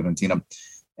into Fiorentina.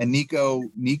 And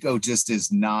Nico just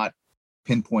is not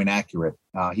pinpoint accurate.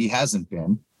 He hasn't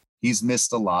been. He's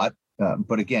missed a lot.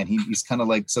 But again, he's kind of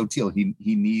like Sotil.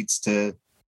 He needs to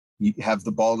have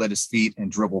the ball at his feet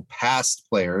and dribble past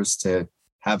players to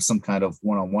have some kind of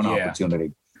one-on-one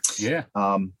opportunity. Yeah.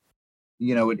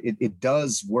 It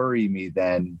does worry me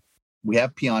then. We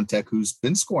have Piontek, who's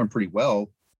been scoring pretty well,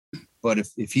 but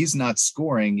if he's not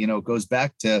scoring, it goes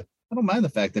back to, I don't mind the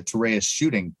fact that Touré is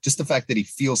shooting, just the fact that he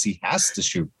feels he has to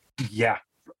shoot. Yeah.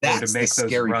 That's to make the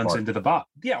those scary runs part. into the box.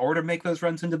 Yeah, or to make those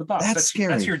runs into the box. That's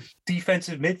scary. That's your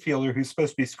defensive midfielder who's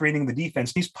supposed to be screening the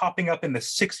defense. He's popping up in the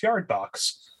 6-yard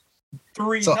box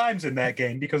three times in that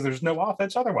game because there's no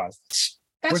offense otherwise.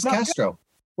 Where's Castro?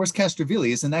 Where's Castrovilli?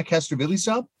 Isn't that Castrovilli's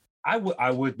job? I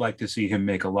would like to see him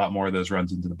make a lot more of those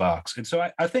runs into the box. And so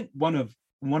I think one of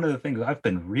the things I've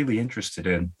been really interested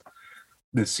in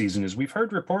this season is we've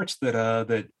heard reports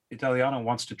that Italiano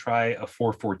wants to try a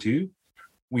 4-4-2.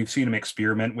 We've seen him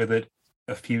experiment with it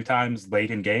a few times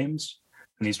late in games,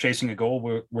 and he's chasing a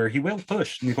goal where he will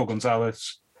push Nico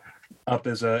Gonzalez up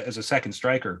as a second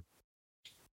striker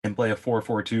and play a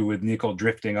 4-4-2 with Nico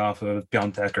drifting off of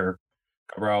Piontek or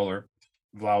Cabral or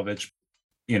Vlahovic,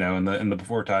 in the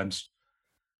before times.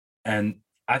 And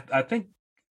I think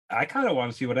I kind of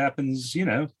want to see what happens.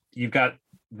 You've got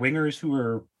wingers who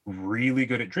are really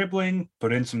good at dribbling,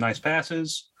 put in some nice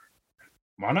passes.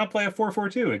 Why not play a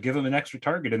 4-4-2 and give them an extra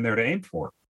target in there to aim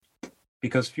for?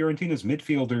 Because Fiorentina's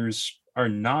midfielders are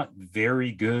not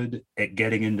very good at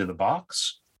getting into the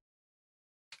box.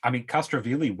 I mean,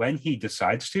 Castrovilli, when he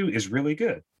decides to, is really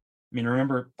good. I mean,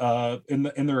 remember in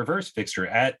the reverse fixture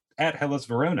at Hellas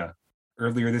Verona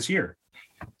earlier this year,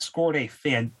 scored a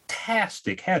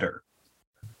fantastic header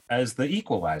as the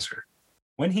equalizer.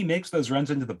 When he makes those runs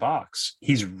into the box,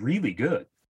 he's really good.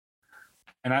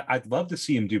 And I'd love to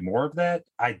see him do more of that.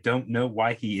 I don't know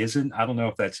why he isn't. I don't know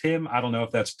if that's him. I don't know if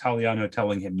that's Italiano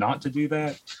telling him not to do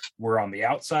that. We're on the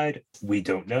outside. We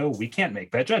don't know. We can't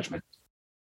make that judgment.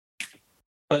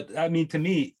 But, I mean, to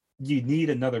me, you need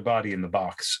another body in the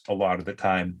box a lot of the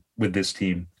time with this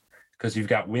team, because you've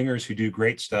got wingers who do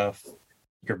great stuff.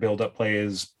 Your build-up play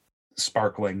is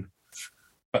sparkling,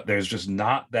 but there's just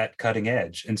not that cutting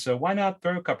edge. And so why not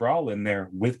throw Cabral in there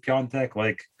with Piontek?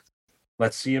 Like,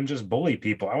 let's see him just bully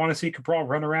people. I want to see Cabral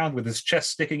run around with his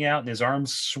chest sticking out and his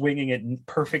arms swinging at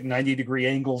perfect 90-degree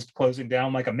angles, closing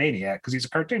down like a maniac, because he's a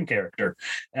cartoon character.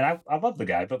 And I love the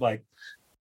guy, but like,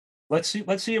 let's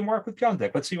see him work with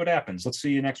Piontek. Let's see what happens. Let's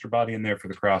see an extra body in there for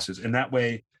the crosses. And that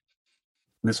way,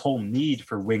 this whole need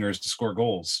for wingers to score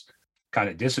goals kind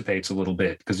of dissipates a little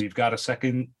bit, because you've got a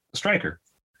second striker.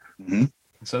 Mm-hmm.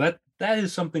 So that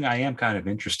is something I am kind of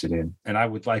interested in. And I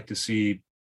would like to see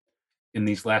in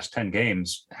these last 10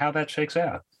 games how that shakes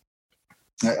out.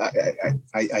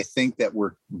 I think that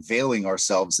we're veiling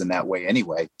ourselves in that way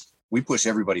anyway. We push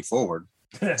everybody forward.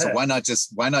 So why not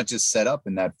just set up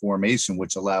in that formation,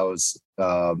 which allows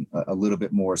a little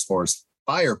bit more as far as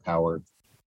firepower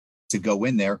to go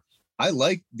in there. I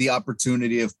like the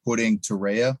opportunity of putting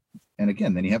Torreira, and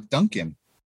again, then you have Duncan,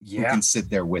 who can sit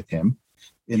there with him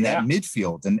in that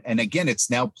midfield. And again, it's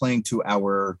now playing to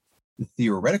our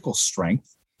theoretical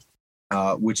strength,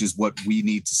 which is what we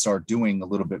need to start doing a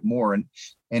little bit more.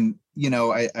 And you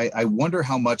know, I wonder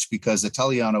how much, because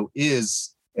Italiano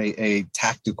is a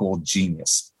tactical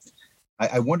genius.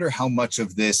 I wonder how much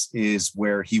of this is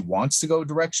where he wants to go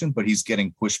direction, but he's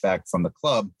getting pushback from the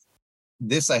club.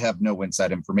 This I have no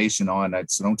inside information on,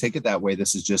 so don't take it that way.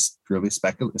 This is just purely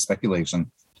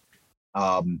speculation.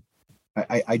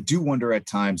 I do wonder at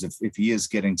times if he is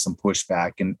getting some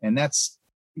pushback, and that's,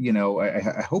 you know,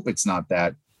 I hope it's not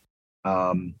that,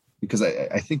 because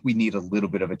I think we need a little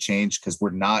bit of a change, because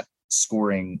we're not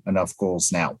scoring enough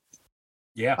goals now.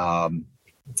 Yeah.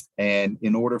 And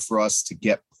in order for us to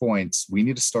get points, we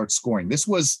need to start scoring. This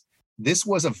was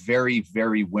a very,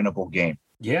 very winnable game.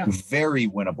 Yeah. Very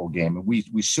winnable game. And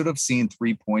we should have seen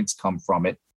 3 points come from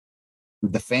it.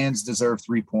 The fans deserve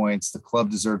 3 points. The club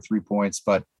deserved 3 points,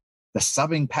 but the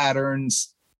subbing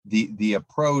patterns, the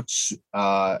approach,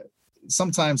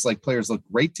 sometimes like players look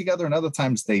great together and other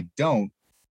times they don't.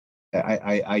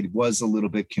 I was a little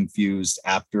bit confused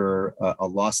after a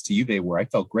loss to Juve, where I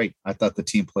felt great. I thought the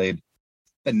team played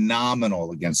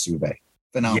phenomenal against Juve.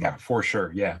 Phenomenal. Yeah, for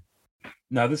sure. Yeah.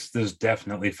 No, this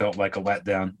definitely felt like a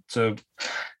letdown. So,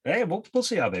 hey, we'll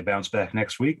see how they bounce back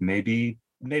next week. Maybe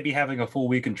having a full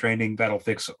week in training, that'll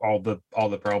fix all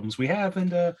the problems we have,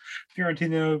 and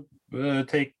Fiorentina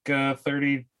take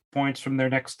 30 points from their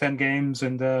next 10 games,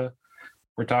 and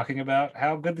we're talking about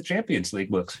how good the Champions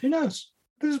League looks. Who knows?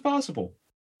 This is possible.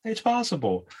 It's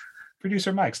possible.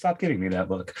 Producer Mike, stop giving me that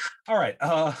look. All right,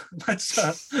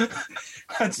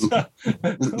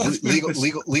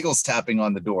 legal's tapping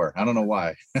on the door. I don't know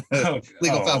why.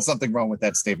 Legal found something wrong with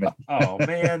that statement. Oh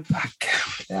man,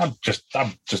 I'm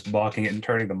just blocking it and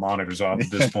turning the monitors off at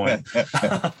this point.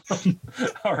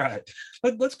 All right,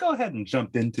 let's go ahead and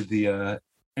jump into the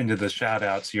shout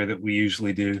outs here that we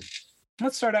usually do.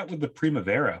 Let's start out with the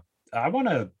Primavera. I want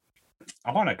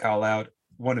to call out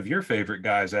one of your favorite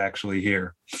guys actually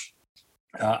here.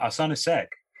 Asanisek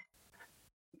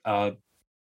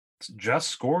just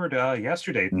scored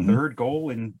yesterday, third goal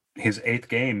in his 8th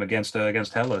game against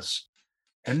Hellas,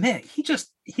 and man, he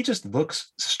just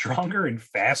looks stronger and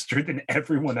faster than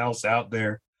everyone else out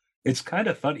there. It's kind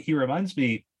of funny. He reminds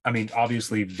me, I mean,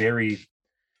 obviously very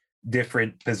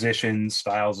different positions,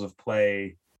 styles of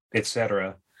play,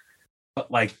 etc. But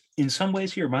like in some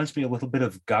ways, he reminds me a little bit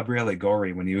of Gabriele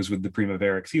Gori when he was with the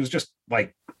Primavera. He was just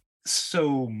like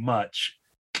so much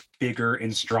bigger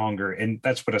and stronger, and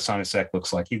that's what Asanisek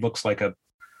looks like. He looks like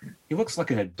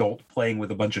an adult playing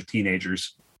with a bunch of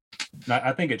teenagers.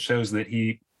 I think it shows that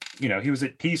he was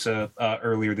at Pisa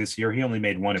earlier this year. He only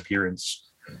made 1 appearance.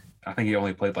 I think he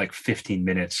only played like 15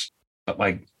 minutes, but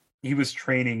like he was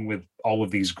training with all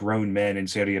of these grown men in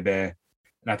Serie B, and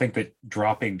I think that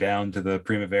dropping down to the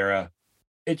Primavera,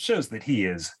 it shows that he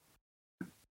is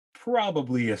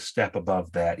probably a step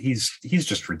above that. He's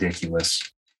just ridiculous.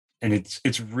 And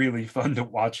it's really fun to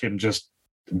watch him just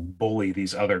bully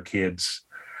these other kids.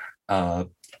 I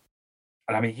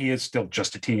mean, he is still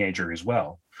just a teenager as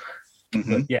well.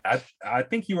 Mm-hmm. But yeah, I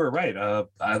think you were right.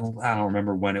 I don't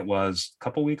remember when it was, a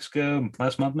couple weeks ago,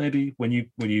 last month maybe, when you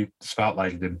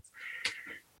spotlighted him.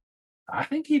 I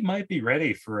think he might be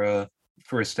ready for a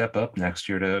step up next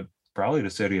year, to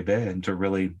Serie B, and to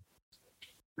really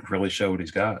show what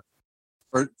he's got.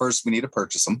 First, we need to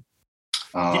purchase him.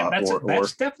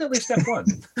 That's definitely step one.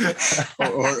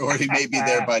 or he may be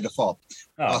there by default.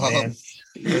 Man.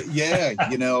 Yeah,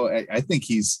 I think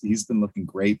he's been looking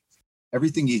great.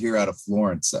 Everything you hear out of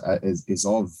Florence is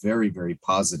all very, very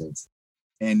positive.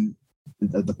 And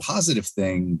the positive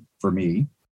thing for me,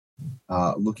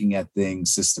 looking at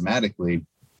things systematically,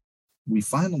 we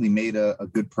finally made a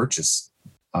good purchase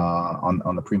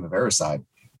on the Primavera side,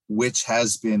 which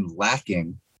has been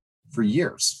lacking for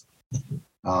years.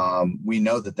 We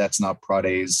know that that's not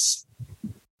Prade's,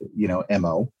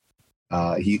 MO.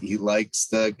 He likes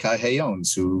the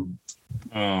Cajellones who,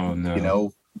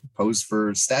 pose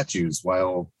for statues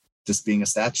while just being a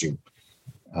statue.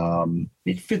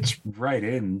 It fits right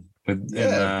in with,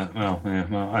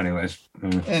 anyways.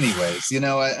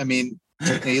 I mean,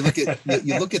 you look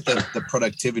at the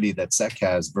productivity that Sek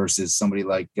has versus somebody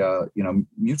like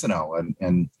Mutino,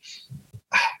 and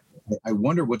I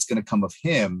wonder what's going to come of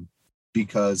him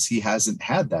because he hasn't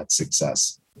had that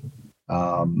success.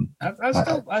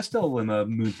 I still am a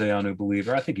Munteanu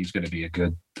believer. I think he's going to be a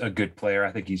good player.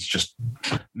 I think he's just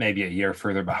maybe a year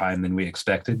further behind than we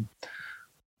expected.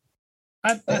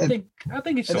 I think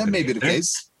he's. And that may be the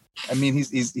case. I mean,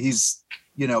 he's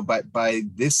by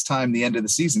this time, the end of the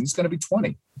season, he's going to be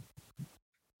 20.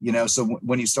 So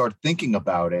when you start thinking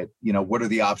about it, what are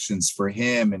the options for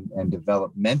him and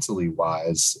developmentally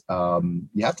wise,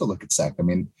 you have to look at Sek. I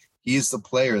mean, he is the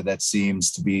player that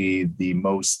seems to be the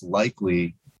most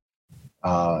likely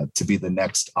to be the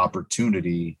next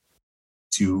opportunity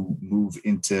to move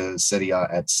into Serie A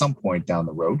at some point down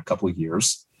the road, couple of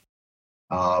years.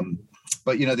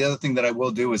 But the other thing that I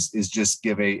will do is just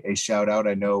give a shout out.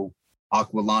 I know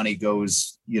Aquilani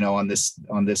goes, on this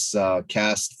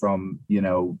cast from,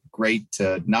 great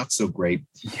to not so great.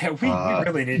 Yeah, we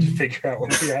really need to figure out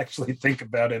what we actually think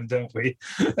about him, don't we?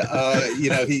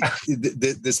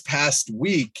 This past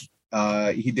week,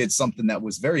 he did something that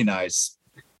was very nice.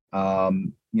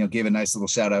 Gave a nice little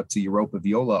shout out to Europa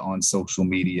Viola on social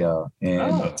media.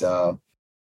 And,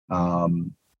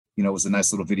 it was a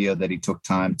nice little video that he took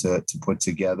time to put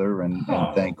together and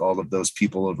thank all of those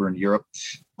people over in Europe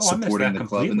supporting the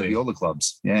club and the Viola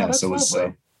clubs. Yeah, so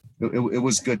it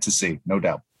was good to see, no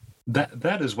doubt.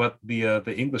 That is what the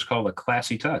English call a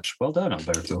classy touch. Well done,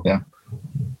 Alberto. Yeah.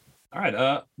 All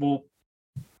right. Well,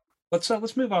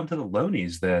 let's move on to the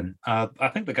loanies then. I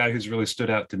think the guy who's really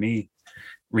stood out to me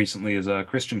recently is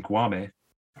Christian Kouame.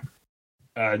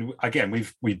 Again,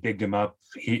 we bigged him up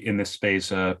in this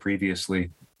space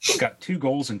previously. He's got 2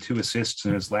 goals and 2 assists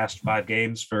in his last 5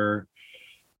 games for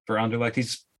Anderlecht.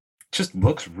 He's just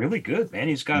looks really good, man.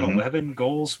 He's got 11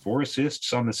 goals, 4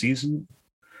 assists on the season.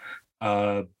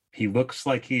 He looks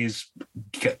like he's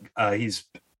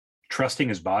trusting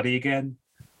his body again.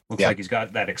 Looks like he's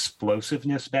got that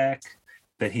explosiveness back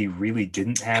that he really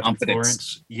didn't have in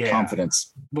Florence. Yeah,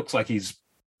 confidence. It looks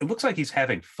like he's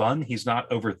having fun. He's not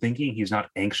overthinking. He's not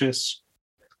anxious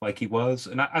like he was.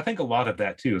 And I think a lot of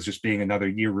that too is just being another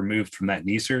year removed from that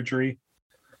knee surgery.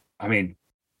 I mean,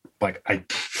 like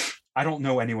I don't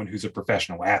know anyone who's a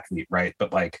professional athlete, right?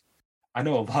 But like I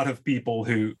know a lot of people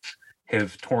who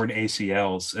have torn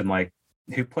ACLs and like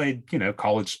who played,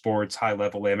 college sports, high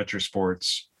level amateur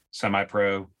sports,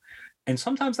 semi-pro. And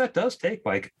sometimes that does take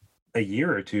like a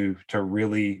year or two for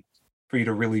you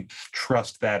to really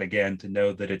trust that again, to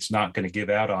know that it's not going to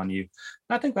give out on you.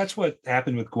 And I think that's what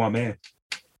happened with Kouame.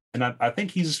 And I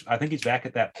think he's back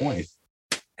at that point.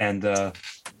 And if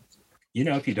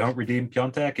you don't redeem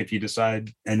Piontek, if you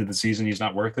decide end of the season he's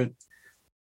not worth it,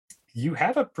 you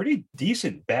have a pretty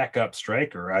decent backup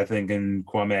striker, I think, in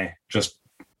Kouame, just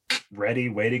ready,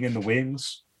 waiting in the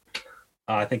wings.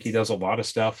 I think he does a lot of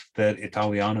stuff that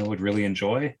Italiano would really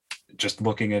enjoy. Just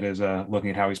looking at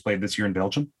how he's played this year in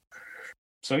Belgium.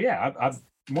 So yeah, I've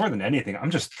more than anything, I'm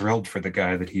just thrilled for the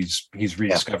guy that he's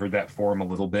rediscovered that form a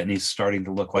little bit, and he's starting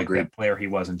to look like that player he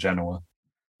was in Genoa.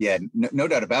 Yeah, no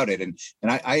doubt about it. And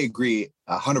I agree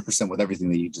 100% with everything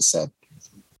that you just said.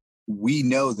 We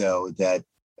know though that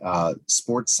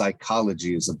sports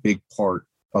psychology is a big part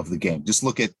of the game. Just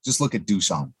look at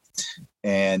Dusan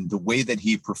and the way that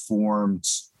he performed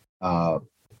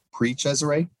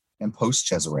pre-Cesare and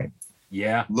post-Cesare.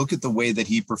 Yeah. Look at the way that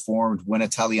he performed when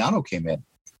Italiano came in.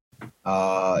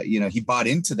 He bought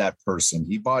into that person.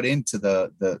 He bought into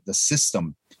the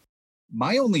system.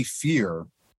 My only fear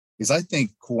is I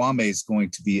think Kouame is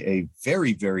going to be a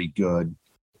very, very good,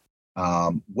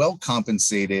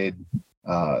 well-compensated,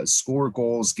 score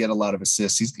goals, get a lot of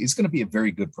assists. He's going to be a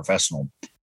very good professional.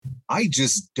 I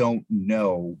just don't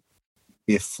know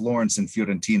if Florence and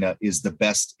Fiorentina is the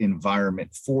best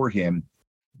environment for him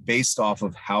based off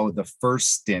of how the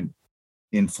first stint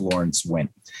in Florence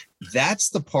went. That's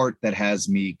the part that has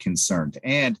me concerned.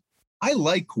 And I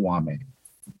like Kouame.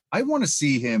 I want to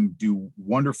see him do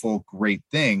wonderful, great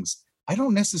things. I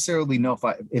don't necessarily know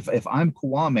if I'm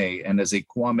Kouame and as a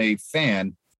Kouame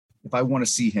fan, if I want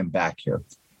to see him back here.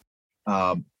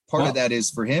 Part of that is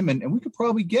for him, and we could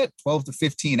probably get 12 to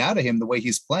 15 out of him the way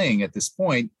he's playing at this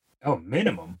point. Oh,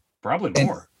 minimum, probably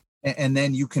more. And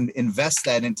then you can invest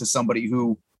that into somebody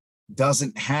who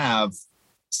doesn't have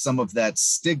some of that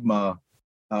stigma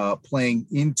playing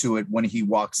into it when he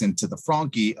walks into the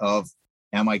Frankie of,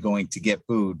 am I going to get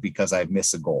booed because I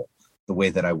miss a goal the way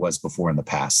that I was before in the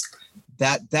past?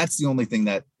 That's the only thing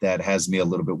that has me a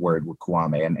little bit worried with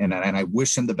Kouame, and I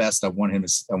wish him the best. I want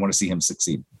to see him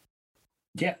succeed.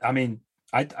 Yeah, I mean,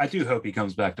 I do hope he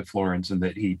comes back to Florence and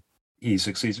that he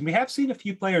succeeds. And we have seen a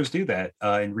few players do that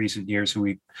in recent years who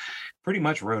we pretty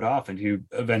much wrote off and who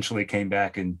eventually came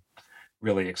back and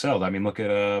really excelled. I mean, look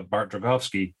at Bart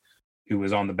Dragowski, who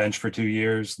was on the bench for 2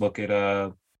 years. Look at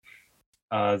Gaetano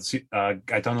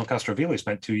Castrovilli,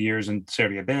 spent 2 years in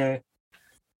Serie B.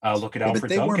 Look at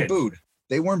Alfred Duncan. Weren't booed.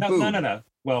 They weren't booed. No.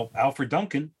 Well, Alfred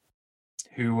Duncan,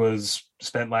 who was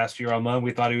spent last year on loan,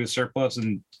 we thought he was surplus,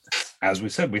 and as we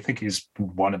said, we think he's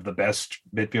one of the best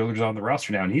midfielders on the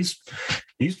roster now, and he's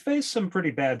faced some pretty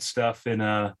bad stuff in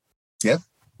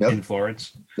in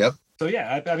Florence. Yep. So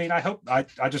yeah, I mean,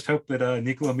 I just hope that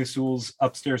Nicola Missoul's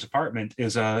upstairs apartment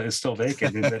is still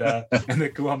vacant and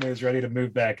that Kouame is ready to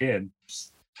move back in.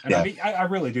 And I mean, I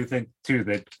really do think too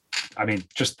that, I mean,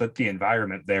 just the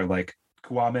environment there, like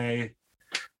Kouame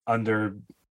under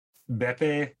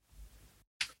Beppe,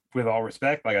 with all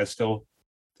respect, like I still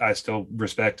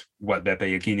respect what Beppe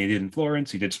Iachini did in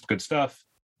Florence. He did some good stuff.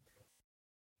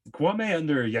 Kouame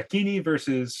under Iachini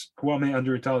versus Kouame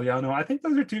under Italiano, I think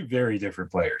those are two very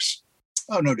different players.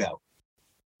 Oh, no doubt.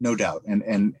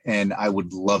 And I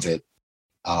would love it.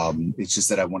 It's just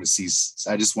that I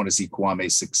just want to see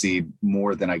Kouame succeed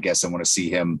more than I guess I want to see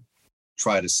him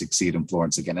try to succeed in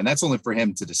Florence again. And that's only for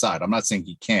him to decide. I'm not saying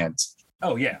he can't.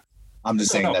 Oh yeah. I'm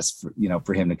just saying that's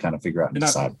for him to kind of figure out and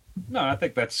decide. No, I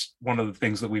think that's one of the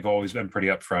things that we've always been pretty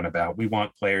upfront about. We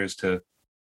want players to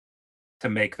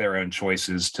make their own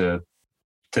choices, to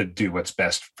do what's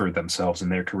best for themselves in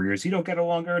their careers. You don't get a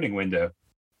long earning window.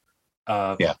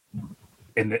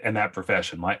 In that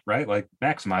profession, right? Like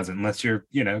maximize it, unless you're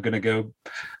going to go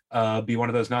be one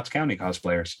of those Notts County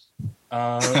cosplayers.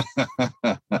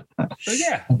 So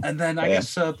yeah, and then I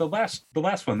guess the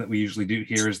last one that we usually do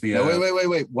here is the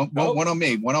wait one on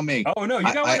me. Oh no, you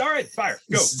got one. All right, fire,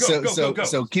 go.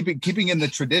 So keeping in the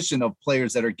tradition of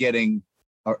players that are getting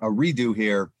a redo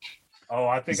here. Oh,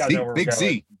 I think I know where Big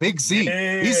Z.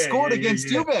 Yeah, he scored against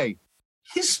Juve.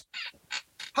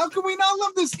 How can we not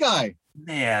love this guy?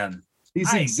 Man,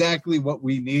 he's exactly what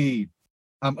we need.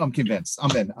 I'm convinced.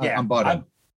 I'm bought in.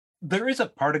 There is a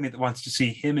part of me that wants to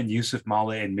see him and Yusuf Male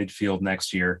in midfield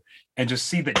next year and just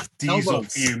see the diesel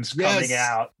fumes coming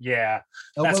out. Yeah.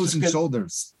 Elbows and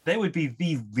shoulders. They would be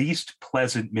the least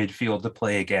pleasant midfield to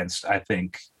play against, I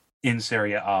think, in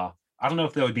Serie A. I don't know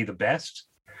if they would be the best,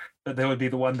 but they would be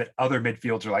the one that other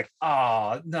midfields are like,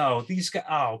 oh, no, these guys,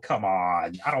 oh, come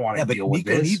on. I don't want to deal with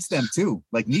this. Nico needs them too.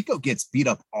 Like Nico gets beat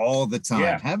up all the time.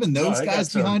 Yeah. Having those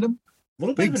guys behind him, a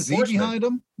little bit Big Z behind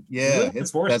him. Yeah,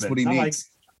 that's what he needs.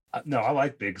 I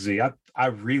like Big Z. I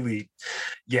really,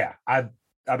 I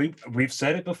mean, we've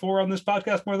said it before on this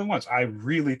podcast more than once. I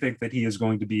really think that he is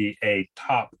going to be a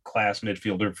top class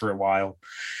midfielder for a while.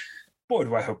 Boy,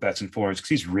 do I hope that's in Florence, because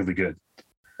he's really good.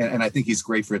 And I think he's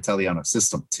great for Italiano's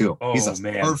system too. Oh, he's a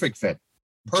perfect fit.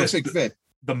 Fit.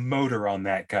 The motor on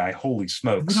that guy, holy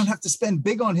smokes. We don't have to spend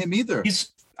big on him either.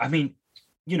 It's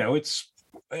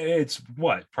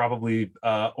what, probably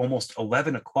almost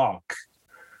 11 o'clock.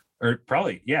 Or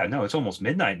probably, it's almost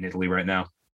midnight in Italy right now.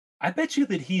 I bet you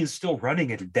that he is still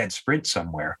running at a dead sprint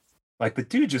somewhere. Like the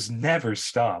dude just never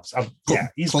stops.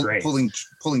 He's great.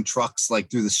 Pulling trucks like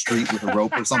through the street with a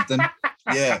rope or something.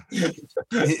 Yeah.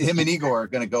 Him and Igor are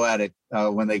going to go at it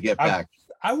when they get back.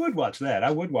 I would watch that.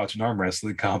 I would watch an arm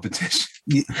wrestling competition.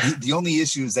 The only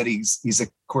issue is that he's a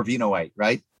Corvinoite,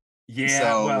 right? Yeah.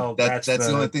 So well, that's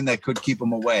the only thing that could keep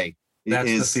him away.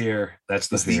 That's the fear. That's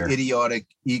the fear. The idiotic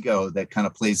ego that kind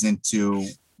of plays into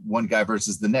one guy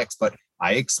versus the next. But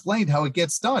I explained how it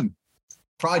gets done.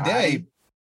 Prade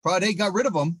got rid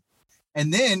of him.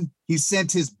 And then he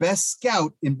sent his best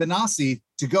scout in Benassi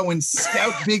to go and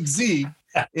scout Big Z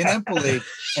in Empoli.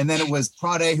 And then it was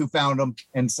Prade who found him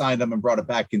and signed him and brought it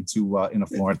back into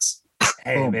Florence.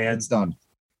 Hey, boom, man. It's done.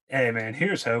 Hey, man,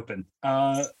 here's hoping.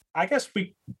 I guess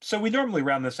we normally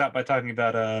round this out by talking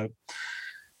about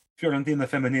Fiorentina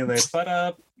Femminile, but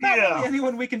not really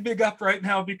anyone we can big up right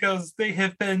now, because they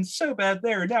have been so bad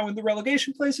there. Now in the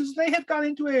relegation places, they have gone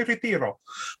into a retiro.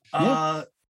 Are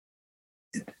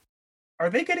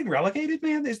they getting relegated,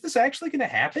 man? Is this actually going to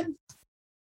happen?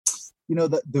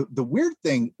 the weird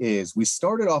thing is we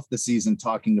started off the season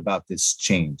talking about this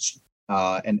change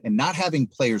and not having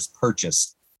players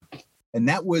purchased. And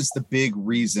that was the big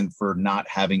reason for not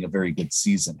having a very good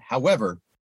season. However,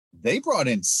 they brought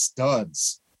in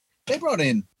studs. They brought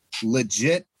in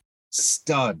legit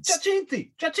studs.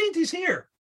 Giacinti's here.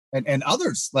 And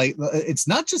others. Like, it's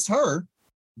not just her.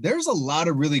 There's a lot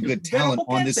of really good talent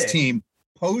on this team.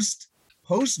 Post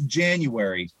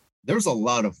January, there's a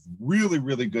lot of really,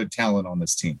 really good talent on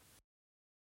this team.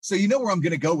 So you know where I'm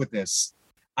going to go with this.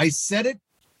 I said it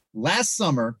last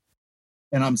summer,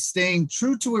 and I'm staying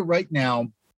true to it right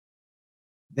now.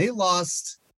 They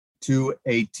lost to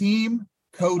a team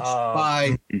coached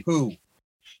by who?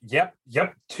 Yep.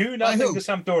 2-0 to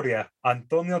Sampdoria.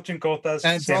 Antonio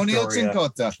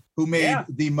Cincotta, who made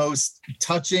the most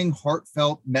touching,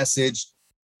 heartfelt message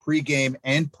pregame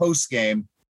and postgame,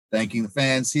 thanking the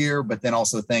fans here, but then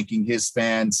also thanking his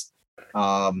fans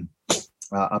up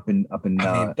in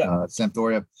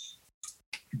Sampdoria.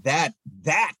 That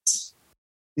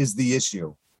is the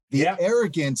issue. The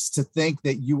arrogance to think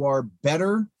that you are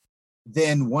better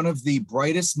than one of the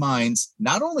brightest minds,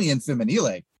 not only in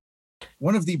Femminile,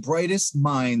 one of the brightest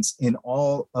minds in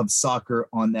all of soccer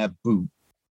on that boot.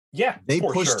 Yeah, they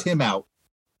pushed him out.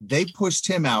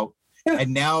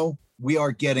 And now we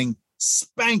are getting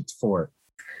spanked for it.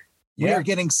 We are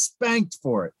getting spanked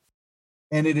for it.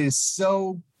 And it is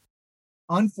so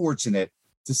unfortunate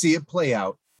to see it play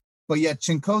out. But yet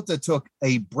Cincotta took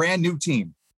a brand new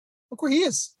team. Look where he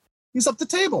is. He's up the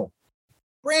table.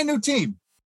 Brand new team.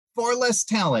 Far less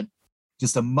talent.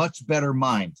 Just a much better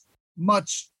mind.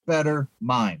 Much better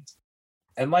mind.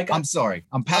 And I'm sorry.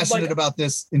 I'm passionate about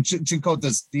this. And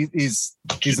Cincotta's, he's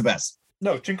the best.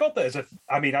 No, Cincotta is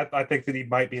I think that he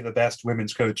might be the best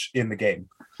women's coach in the game.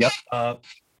 Yep.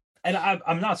 And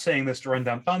I'm not saying this to run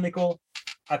down Panico.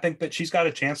 I think that she's got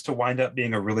a chance to wind up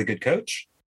being a really good coach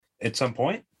at some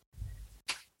point.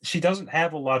 She doesn't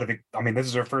have a lot of, this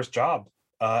is her first job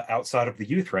outside of the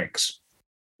youth ranks.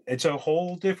 It's a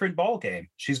whole different ball game.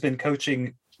 She's been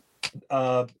coaching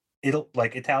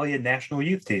Italian national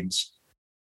youth teams.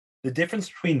 The difference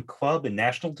between club and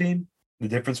national team, the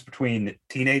difference between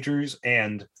teenagers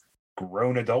and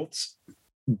grown adults.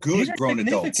 Good grown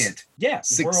adults. Yeah.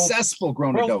 Successful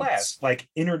grown world adults. Class,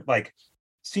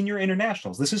 senior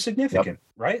internationals. This is significant,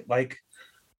 right?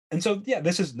 And so,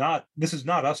 this is not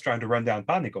us trying to run down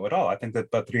Panico at all. I think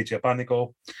that Patrizia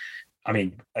Panico,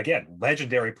 again,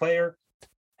 legendary player,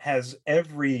 has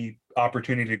every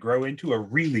opportunity to grow into a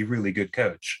really, really good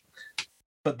coach.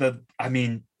 But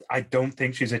I don't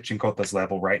think she's at Cincotta's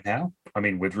level right now.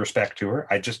 With respect to her,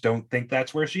 I just don't think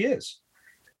that's where she is.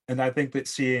 And I think that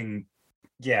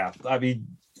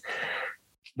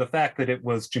the fact that it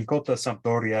was Cincotta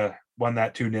Sampdoria won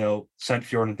that 2-0, sent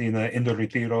Fiorentina into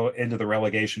Retiro, into the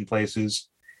relegation places.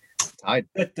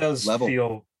 That does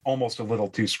feel almost a little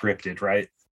too scripted, right?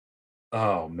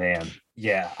 Oh, man.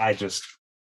 Yeah,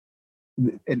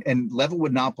 And level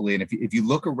with Napoli, and if you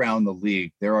look around the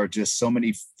league, there are just so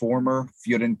many former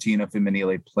Fiorentina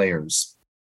Femminile players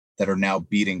that are now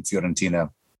beating Fiorentina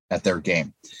at their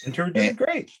game. And they're doing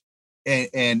great.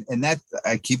 And that,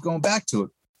 I keep going back to it.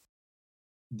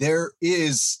 There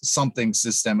is something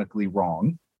systemically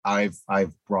wrong. I've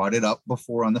brought it up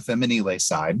before on the Femminile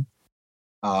side.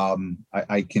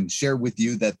 I can share with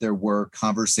you that there were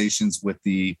conversations with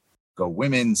the Go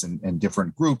Women's and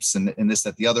different groups and this,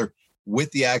 that, the other,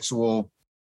 with the actual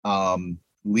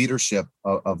leadership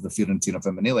of the Fiorentina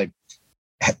Femminile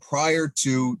prior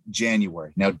to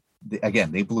January. Now,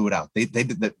 they blew it out. They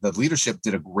did the leadership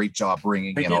did a great job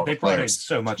bringing in all the players.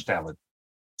 So much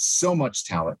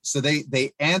talent. So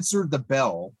they answered the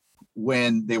bell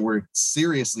when they were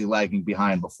seriously lagging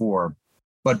behind before,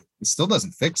 but it still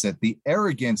doesn't fix it. The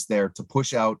arrogance there to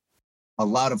push out a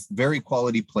lot of very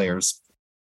quality players.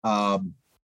 And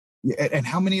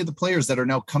how many of the players that are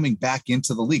now coming back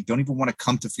into the league don't even want to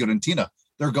come to Fiorentina?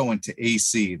 They're going to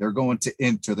AC, they're going to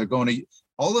Inter, they're going to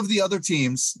all of the other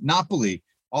teams, Napoli,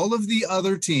 all of the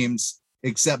other teams,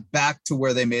 except back to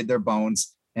where they made their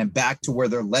bones and back to where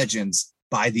they're legends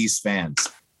by these fans.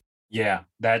 Yeah,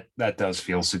 that does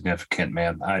feel significant,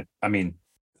 man. I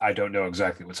don't know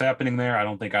exactly what's happening there. I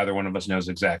don't think either one of us knows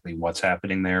exactly what's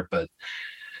happening there, but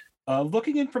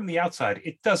looking in from the outside,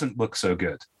 it doesn't look so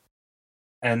good.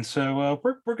 And so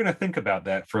we're going to think about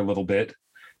that for a little bit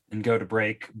and go to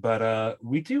break. But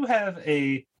we do have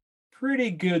a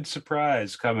pretty good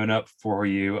surprise coming up for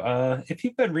you. If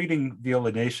you've been reading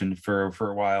Viola Nation for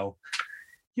a while,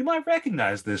 you might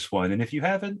recognize this one. And if you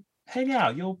haven't, hang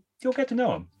out. You'll get to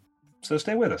know him. So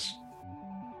stay with us.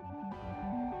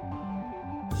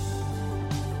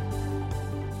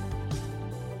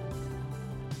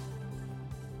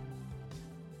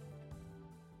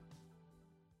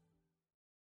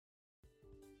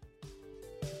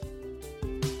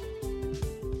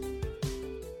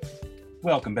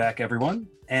 Welcome back, everyone.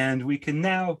 And we can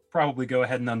now probably go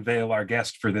ahead and unveil our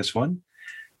guest for this one.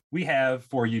 We have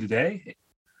for you today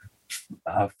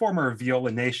former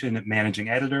Viola Nation managing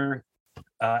editor,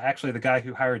 actually the guy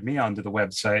who hired me onto the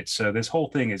website. So this whole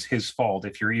thing is his fault.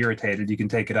 If you're irritated, you can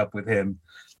take it up with him.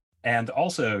 And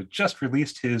also just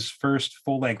released his first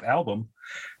full-length album,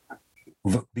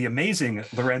 the amazing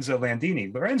Lorenzo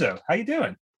Landini. Lorenzo, how you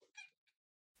doing?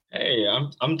 Hey,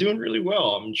 I'm doing really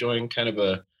well. I'm enjoying kind of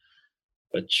a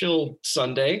chill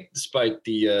Sunday, despite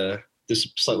the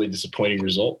this slightly disappointing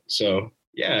result. So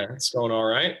yeah, it's going all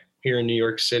right here in New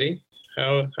York City.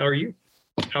 How are you?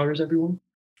 How is everyone?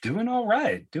 Doing all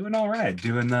right. Doing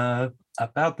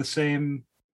about the same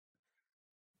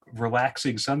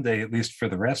relaxing Sunday, at least for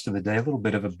the rest of the day. A little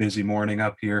bit of a busy morning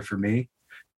up here for me,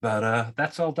 but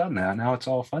that's all done now. Now it's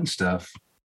all fun stuff.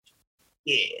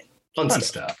 Yeah, fun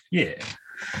stuff. Yeah,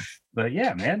 but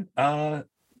yeah, man.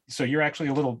 So you're actually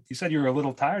you said you were a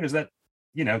little tired. Is that,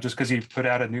 just because you put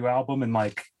out a new album and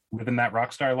like living that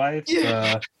rock star life?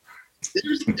 Yeah.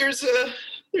 There's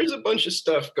a bunch of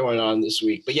stuff going on this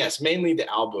week, but yes, mainly the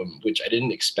album, which I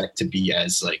didn't expect to be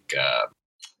as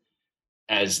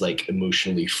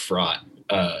emotionally fraught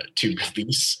to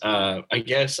release. I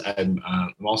guess I'm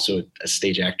also a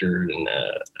stage actor and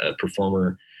a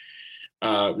performer.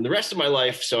 The rest of my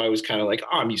life, so I was kind of like,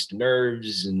 I'm used to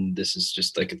nerves, and this is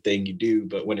just like a thing you do.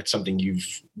 But when it's something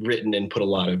you've written and put a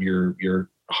lot of your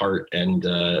heart and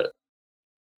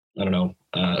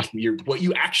what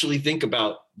you actually think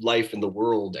about life and the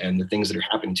world and the things that are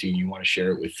happening to you, you want to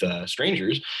share it with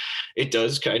strangers. It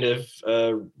does kind of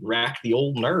rack the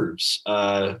old nerves,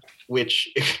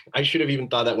 which I should have even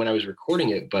thought that when I was recording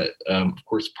it. But of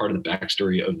course, part of the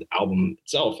backstory of the album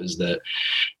itself is that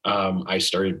I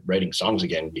started writing songs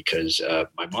again because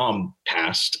my mom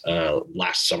passed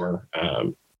last summer.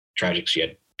 Tragic. She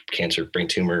had cancer, brain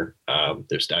tumor. That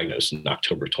was diagnosed in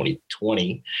October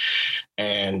 2020.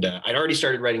 And I'd already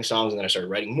started writing songs, and then I started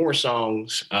writing more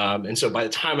songs. And so by the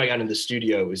time I got into the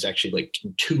studio, it was actually like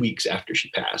 2 weeks after she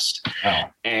passed. Oh.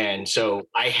 And so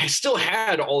I still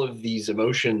had all of these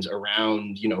emotions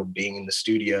around, being in the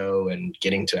studio and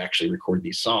getting to actually record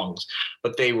these songs.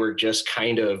 But they were just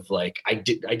kind of like, I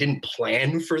didn't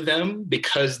plan for them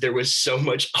because there was so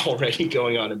much already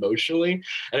going on emotionally.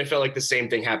 And I felt like the same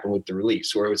thing happened with the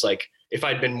release, where it was like, if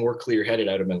I'd been more clear-headed,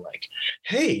 I'd have been like,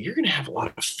 hey, you're going to have a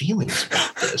lot of feelings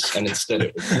about this. And instead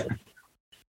it was like,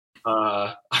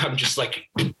 I'm just like,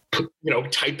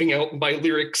 typing out my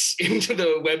lyrics into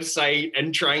the website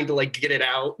and trying to like get it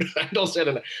out. I'd also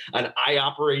had an eye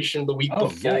operation the week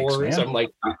before. Yikes, so I'm like,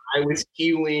 I was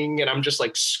healing and I'm just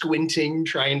like squinting,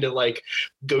 trying to like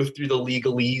go through the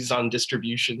legalese on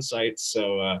distribution sites.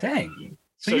 So, dang.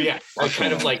 So yeah, I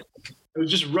kind of like, I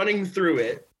was just running through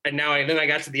it. And then I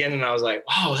got to the end and I was like,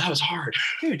 wow, that was hard.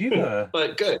 Dude,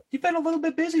 but good. You've been a little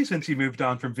bit busy since you moved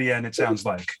on from VN, it sounds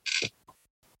like.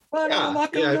 Well, yeah, a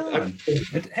lot going on.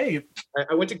 Hey.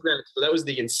 I went to Greenwich, so that was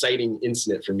the inciting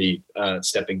incident for me,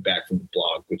 stepping back from the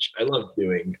blog, which I love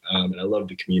doing. And I love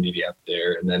the community out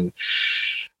there. And then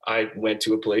I went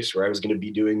to a place where I was going to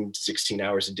be doing 16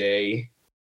 hours a day,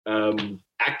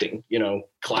 acting,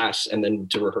 class, and then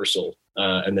to rehearsal.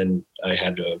 And then I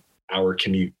had to hour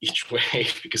commute each way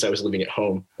because I was living at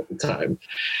home at the time.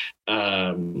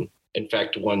 In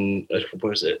fact,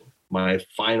 my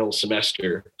final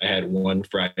semester, I had one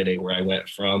Friday where I went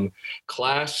from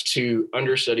class to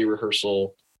understudy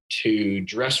rehearsal to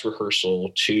dress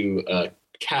rehearsal to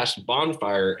cast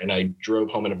bonfire. And I drove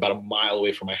home, and about a mile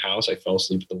away from my house, I fell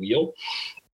asleep at the wheel.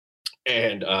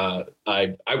 And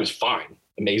I was fine,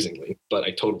 amazingly, but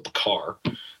I totaled the car,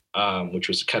 which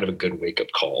was kind of a good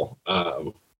wake-up call.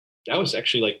 That was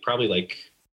actually probably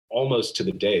almost to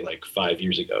the day, 5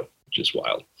 years ago, which is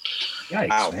wild. Yikes,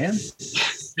 wow. Man.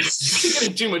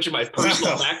 Getting too much of my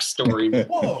personal backstory.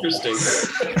 Interesting.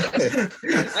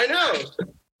 I know.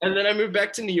 And then I moved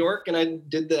back to New York and I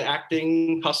did the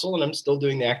acting hustle, and I'm still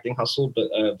doing the acting hustle,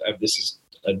 but this is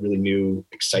a really new,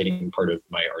 exciting part of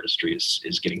my artistry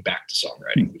is getting back to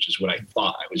songwriting, which is what I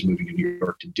thought I was moving to New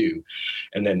York to do.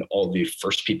 And then all the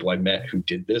first people I met who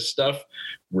did this stuff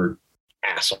were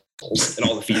assholes, and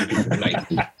all the feedback people were nice.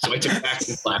 So I took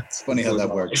acting class. It's funny how that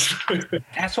works.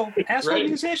 asshole right?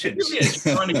 Musicians.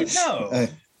 No.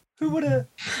 Who would have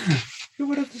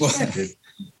suspected?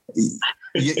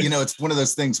 It's one of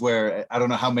those things where I don't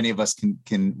know how many of us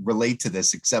can relate to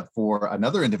this, except for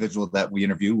another individual that we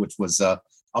interviewed, which was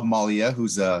Amalia,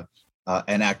 who's an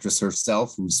actress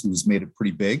herself, who's made it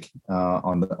pretty big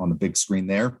on the big screen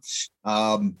there.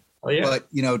 Yeah. But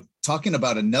talking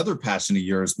about another passion of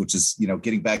yours, which is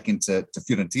getting back into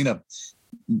Fiorentina.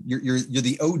 you're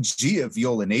the OG of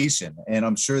Viola Nation, and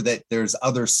I'm sure that there's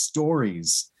other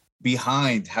stories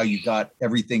behind how you got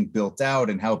everything built out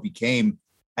and how it became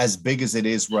as big as it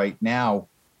is right now,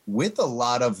 with a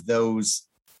lot of those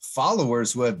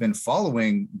followers who have been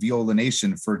following Viola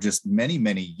Nation for just many,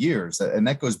 many years. And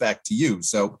that goes back to you.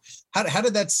 So how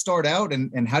did that start out,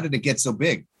 and how did it get so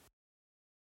big?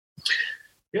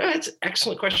 Yeah, it's an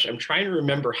excellent question. I'm trying to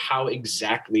remember how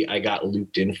exactly I got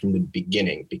looped in from the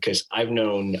beginning, because I've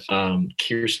known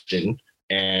Kirsten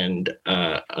and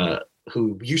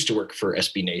who used to work for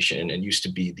SB Nation and used to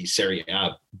be the Serie A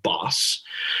boss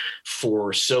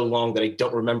for so long that I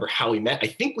don't remember how we met. I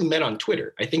think we met on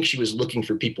Twitter. I think she was looking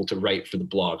for people to write for the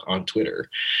blog on Twitter.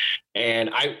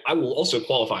 And I will also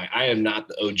qualify, I am not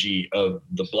the OG of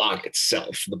the blog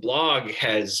itself. The blog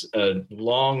has a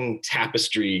long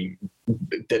tapestry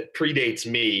that predates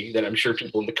me that I'm sure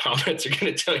people in the comments are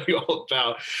going to tell you all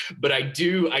about. But I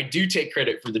do take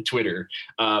credit for the Twitter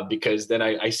because then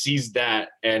I seized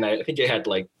that, and I think it had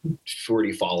like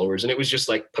 40 followers, and it was just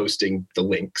like posting the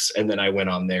links. And then I went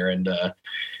on there and,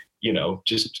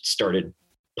 just started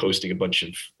posting a bunch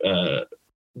of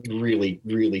really,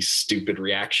 really stupid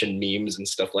reaction memes and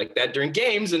stuff like that during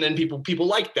games. And then people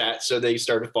liked that. So they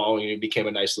started following, and it became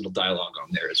a nice little dialogue on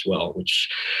there as well, which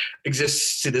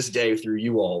exists to this day through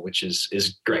you all, which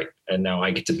is great. And now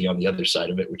I get to be on the other side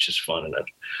of it, which is fun. And I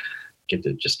get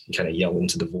to just kind of yell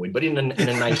into the void, but in a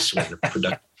nice way,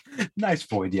 productive. Nice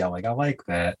void yelling. I like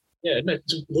that. Yeah,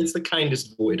 it's the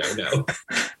kindest void I know.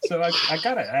 So I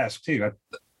gotta ask too.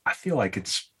 I feel like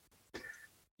it's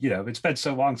been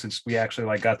so long since we actually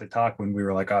like got to talk when we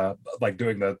were like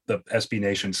doing the SB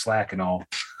Nation Slack and all.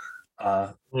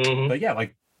 But yeah,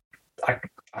 like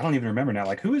I don't even remember now.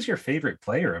 Like, who is your favorite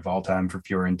player of all time for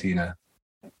Fiorentina?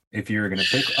 If you were gonna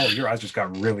pick, your eyes just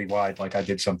got really wide. Like I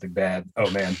did something bad.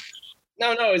 Oh man.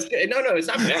 No, it's good. No, it's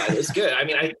not bad. It's good. I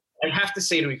mean, I have to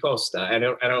say Rui Costa. I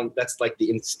don't. That's like the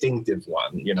instinctive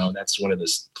one. That's one of the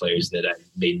players that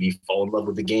made me fall in love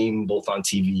with the game, both on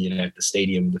TV and at the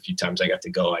stadium. The few times I got to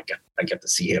go, I got to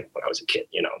see him when I was a kid.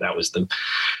 That was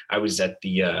I was at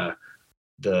the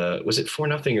was it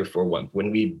 4-0 or 4-1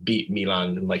 when we beat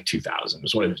Milan in like 2000. It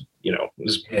was one of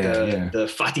the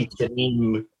Fatih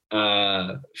Terim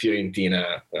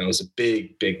Fiorentina. It was a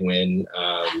big win.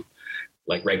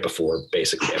 Like right before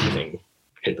basically everything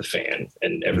hit the fan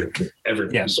and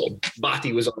everyone sold.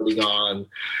 Batti was already gone.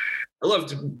 I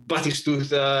loved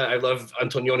Batistuta. I loved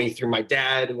Antonioni through my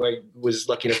dad, who I was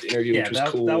lucky enough to interview, which was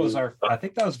cool. That was I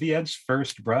think that was Vied's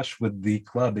first brush with the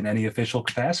club in any official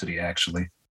capacity, actually.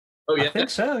 Oh yeah, I think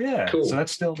so. Yeah, cool. So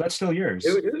that's still yours.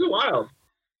 It was a while.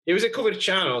 It was at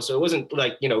Coverciano, so it wasn't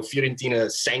like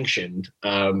Fiorentina sanctioned.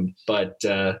 But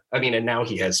I mean, and now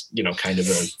he has kind of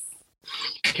a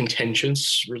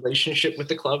contentious relationship with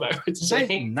the club, I would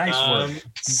say. Nice work.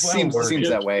 Seems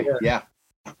that way. Yeah.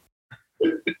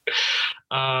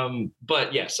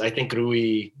 But yes, I think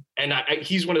Rui, and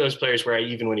he's one of those players where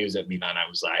even when he was at Milan,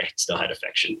 I still had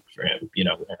affection for him.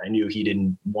 I knew he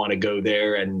didn't want to go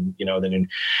there, and then in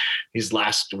his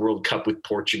last World Cup with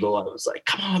Portugal, I was like,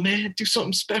 "Come on, man, do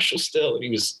something special still." And he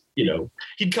was,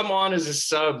 he'd come on as a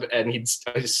sub, and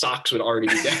his socks would already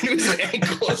be down to his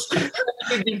ankles.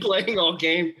 He'd be playing all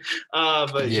game,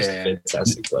 but just a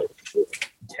fantastic player.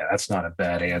 Yeah, that's not a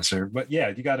bad answer. But yeah,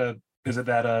 you gotta. Is it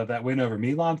that win over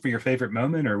Milan for your favorite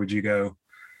moment, or would you go?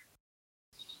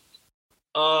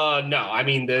 No, I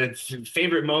mean the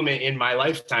favorite moment in my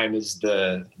lifetime is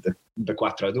the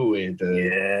 4-2,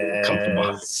 the come from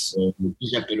behind,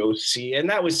 Giuseppe Rossi, and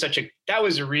that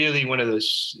was really one of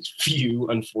those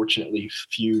unfortunately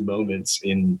few moments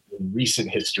in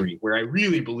recent history where I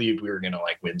really believed we were going to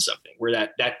like win something, where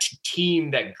that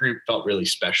team, that group felt really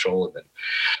special, and then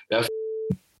that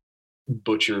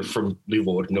butcher from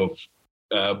Livorno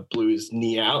blew his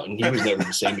knee out, and he was never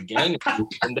the same again.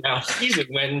 And now season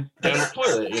went down the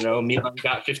toilet. Milan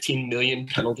got 15 million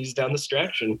penalties down the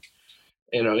stretch, and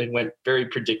it went very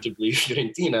predictably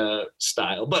Fiorentina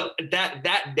style. But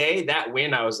that day, that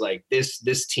win, I was like,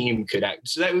 this team could act.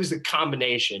 So that was the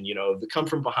combination, the come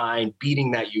from behind,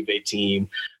 beating that Juve team,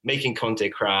 making Conte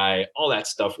cry, all that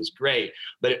stuff was great.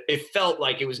 But it felt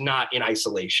like it was not in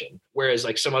isolation. Whereas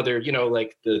like some other,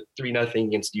 like the 3-0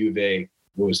 against Juve,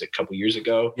 what was it, a couple years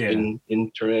ago in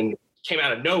Turin, came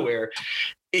out of nowhere.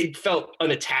 It felt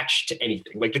unattached to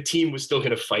anything. Like the team was still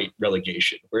going to fight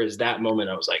relegation. Whereas that moment,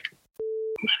 I was like,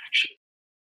 actually.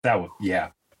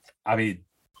 I mean,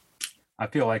 I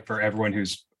feel like for everyone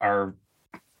who's our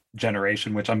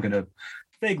generation, which I'm going to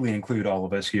vaguely include all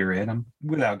of us here in,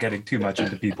 without getting too much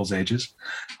into people's ages,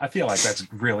 I feel like that's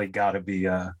really got to be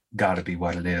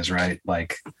what it is, right?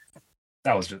 Like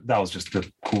that was just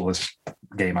the coolest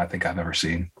game I think I've ever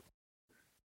seen.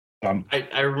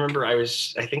 I remember I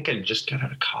think I just got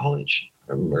out of college.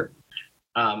 I remember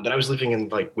that I was living in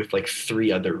with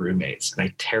 3 other roommates, and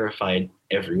I terrified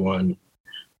everyone.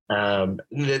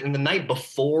 The night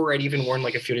before, I'd even worn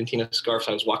a Fiorentina scarf.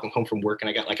 So I was walking home from work, and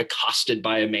I got accosted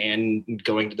by a man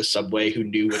going to the subway who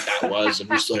knew what that was and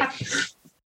was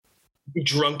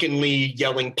drunkenly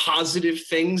yelling positive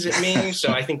things at me.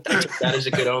 So I think that is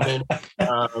a good omen.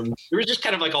 There was just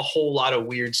kind of a whole lot of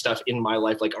weird stuff in my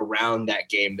life, around that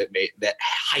game that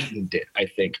heightened it, I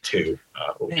think, too.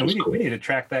 Man, we need to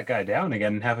track that guy down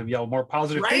again and have him yell more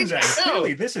positive things at us.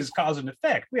 Clearly, this is cause and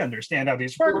effect. We understand how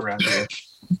these work around here.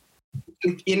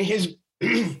 In his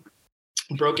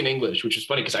broken English, which is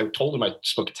funny because I told him I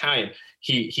spoke Italian,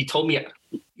 he told me,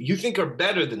 "You think you're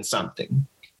better than something,"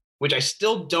 which I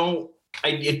still don't.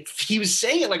 He was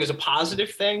saying it as a positive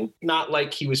thing,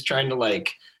 not he was trying to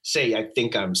say, "I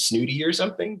think I'm snooty" or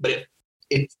something. But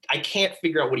I can't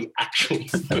figure out what he actually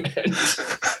meant.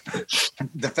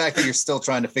 The fact that you're still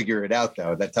trying to figure it out,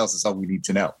 though, that tells us all we need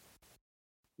to know. I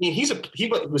mean, he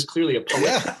was clearly a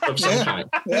poet of some kind.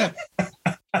 Yeah.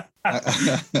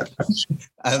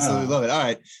 Absolutely love it. All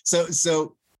right.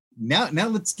 So now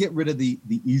let's get rid of the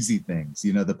easy things,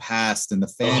 the past and the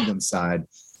fandom side.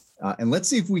 And let's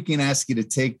see if we can ask you to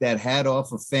take that hat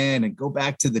off a fan and go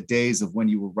back to the days of when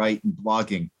you were writing,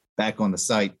 blogging back on the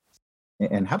site.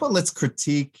 And how about let's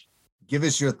give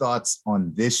us your thoughts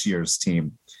on this year's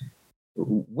team.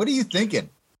 What are you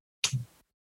thinking?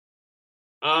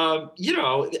 I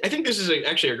think this is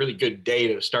actually a really good day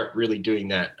to start really doing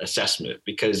that assessment,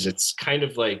 because it's kind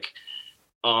of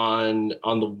on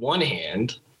the one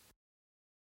hand,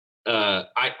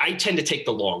 I tend to take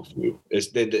the long view. This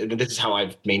is how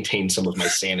I've maintained some of my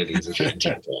sanity as a fan,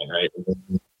 right?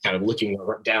 Kind of looking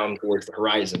down towards the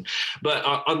horizon. But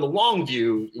on the long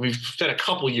view, we've spent a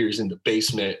couple years in the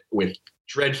basement with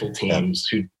dreadful teams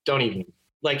who don't even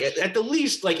at the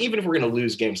least, even if we're going to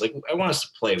lose games, I want us to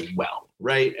play well,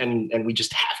 right? And we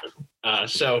just haven't.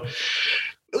 So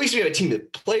at least we have a team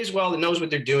that plays well, that knows what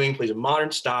they're doing, plays a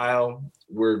modern style.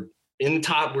 We're in the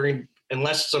top.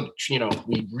 Unless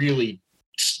we really,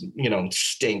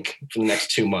 stink for the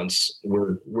next 2 months,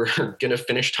 we're going to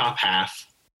finish top half.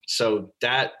 So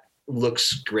that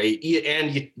looks great.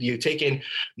 And you take in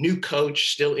new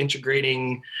coach, still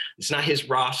integrating. It's not his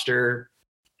roster,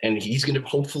 and he's going to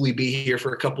hopefully be here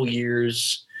for a couple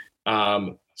years.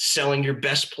 Selling your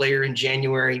best player in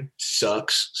January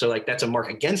sucks. So that's a mark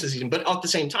against the season. But at the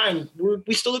same time,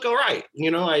 we still look all right.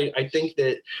 I think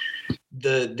that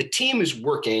the team is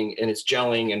working and it's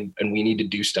gelling, and we need to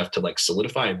do stuff to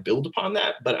solidify and build upon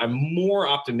that. But I'm more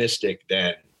optimistic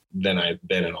than I've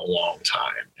been in a long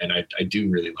time. And I do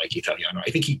really like Italiano. I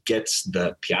think he gets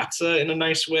the piazza in a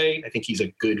nice way. I think he's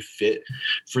a good fit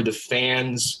for the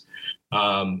fans.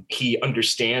 He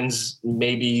understands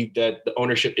maybe that the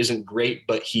ownership isn't great,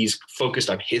 but he's focused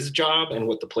on his job and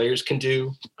what the players can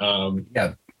do.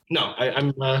 No,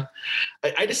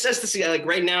 I'd assess to see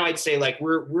right now. I'd say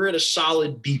we're at a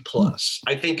solid B+.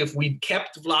 I think if we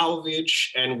kept Vlahovic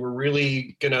and we're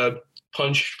really gonna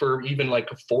punch for even a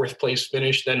 4th place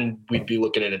finish, then we'd be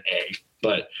looking at an A.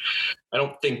 But I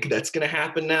don't think that's gonna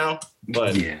happen now.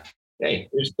 But yeah. Hey,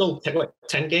 there's still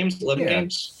 10 games, 11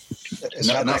 games. And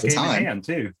got that game in hand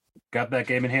too. Got that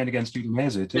game in hand against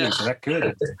Udinese too, so that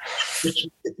could.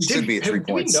 Should be 3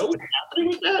 points. Do we know what's happening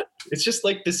with that? It's just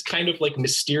this kind of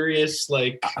mysterious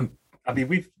I mean,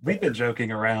 we've been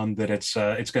joking around that it's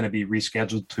going to be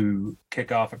rescheduled to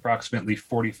kick off approximately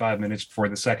 45 minutes before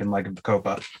the second leg of the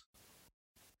Copa.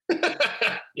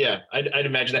 Yeah, I'd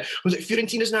imagine that. Was it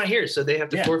Fiorentina's not here, so they have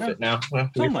to forfeit now? Well,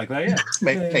 something like that, yeah.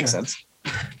 Makes sense.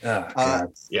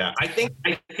 Yeah, I think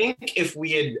if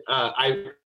we had,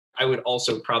 I would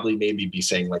also probably maybe be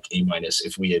saying A-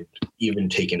 if we had even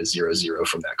taken a 0-0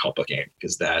 from that Copa game,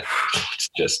 because that's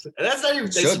not even,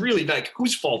 it's really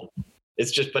whose fault.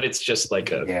 It's just a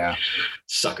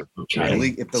sucker.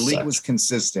 If the league was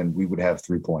consistent, we would have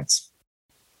 3 points.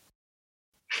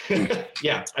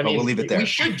 Yeah, I mean, we'll leave it there. We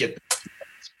should get them,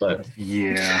 but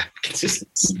yeah,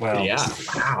 consistency. Well, yeah,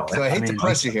 wow. So I hate to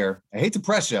press you here. I hate to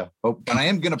press you, but I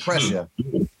am going to press you.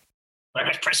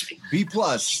 Press me. B+.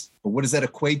 But what does that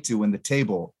equate to in the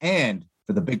table? And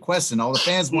for the big question, all the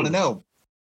fans want to know: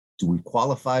 do we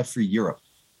qualify for Europe?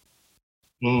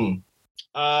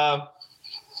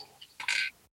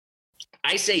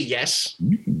 I say yes.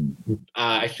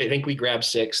 I think we grab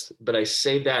 6th, but I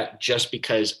say that just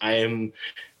because I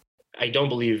don't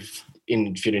believe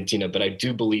in Fiorentina, but I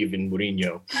do believe in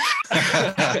Mourinho.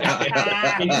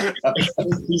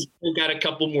 He's got a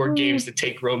couple more games to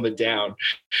take Roma down.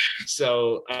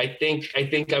 So I think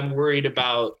I'm worried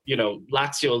about,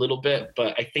 Lazio a little bit,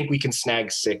 but I think we can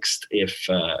snag sixth if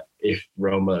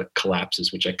Roma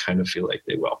collapses, which I kind of feel like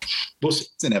they will. We'll see.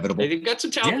 It's inevitable. They've got some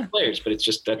talented players, but it's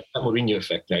just that Mourinho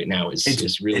effect right now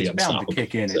is really unstoppable. Bound to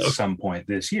kick in at some point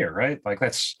this year, right? Like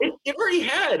that's it already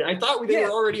had. I thought they were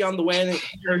already on the way,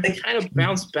 and they kind of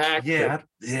bounced back. Yeah,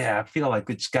 I feel like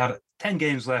it's got 10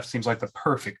 games left. Seems like the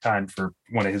perfect time for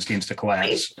one of his teams to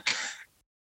collapse.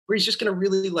 Where he's just going to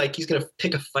really he's going to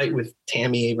pick a fight with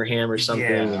Tammy Abraham or something,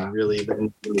 and really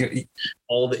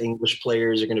all the English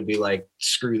players are going to be like,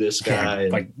 screw this guy.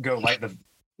 Go light the.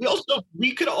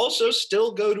 We could also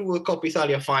still go to a Coppa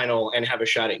Italia final and have a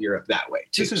shot at Europe that way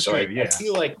too. This is so true, I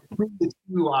feel like the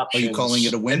two options. Are you calling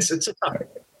it a win? It's a tough.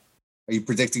 Are you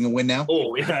predicting a win now?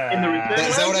 Oh, in the return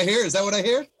Is that what I hear? Is that what I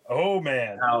hear? Oh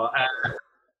man!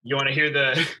 You want to hear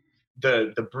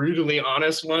the brutally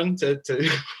honest one to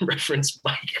reference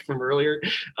Mike from earlier?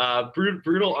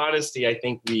 Brutal honesty. I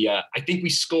think we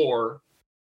score.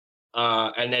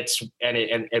 But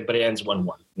it ends 1-1.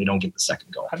 We don't get the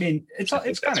second goal. I mean,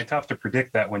 it's kind of tough to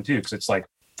predict that one too, because it's like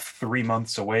 3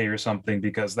 months away or something,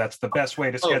 because that's the best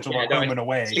way to schedule a home and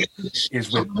away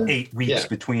is with 8 weeks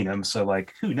between them. So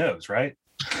like, who knows, right?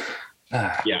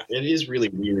 Yeah, it is really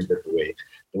weird that the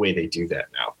way they do that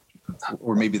now.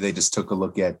 Or maybe they just took a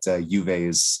look at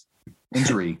Juve's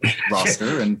injury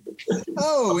roster and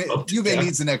Juve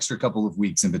needs an extra couple of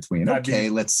weeks in between. Okay,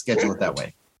 let's schedule it that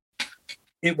way.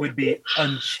 It would be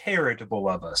uncharitable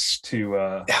of us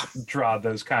to draw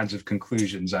those kinds of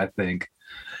conclusions, I think.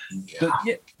 Yeah.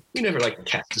 But, we never like to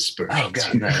cast aspersions. Oh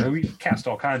God, no! We cast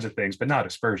all kinds of things, but not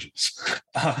aspersions.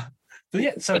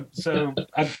 So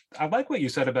I like what you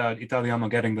said about Italiano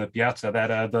getting the Piazza.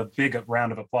 That the big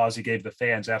round of applause he gave the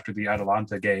fans after the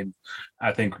Atalanta game,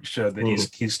 I think showed that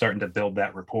he's starting to build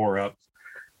that rapport up.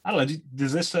 I don't know.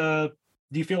 Does this? Do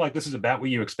you feel like this is about what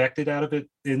you expected out of it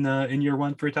in year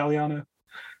one for Italiano?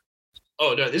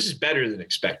 Oh no, this is better than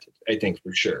expected. I think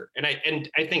for sure, and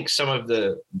I think some of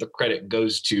the credit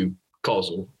goes to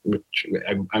Calzo, which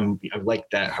I like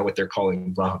that what they're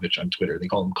calling Vlahovic on Twitter. They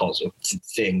call him Calzo. It's a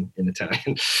thing in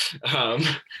Italian,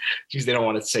 because they don't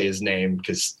want to say his name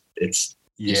because it's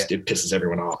it pisses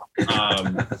everyone off.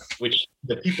 Which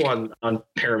the people on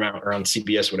Paramount or on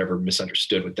CBS, whatever,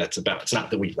 misunderstood what that's about. It's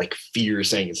not that we fear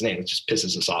saying his name; it just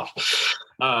pisses us off.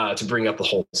 To bring up the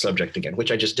whole subject again,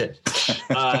 which I just did.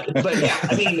 But yeah,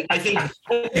 I mean, I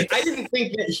didn't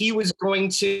think that he was going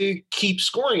to keep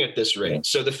scoring at this rate.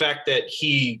 So the fact that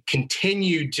he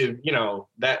continued to,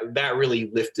 that really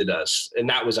lifted us, and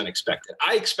that was unexpected.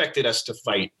 I expected us to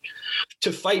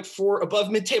fight for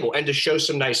above mid-table and to show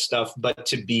some nice stuff, but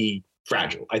to be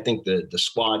fragile. I think the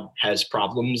squad has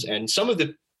problems, and some of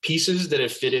the pieces that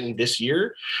have fit in this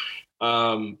year,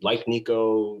 like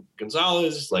Nico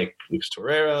Gonzalez, like Lucas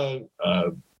Torreira,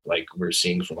 like we're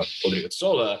seeing from Rodrigo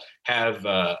Sola, have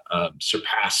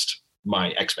surpassed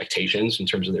my expectations in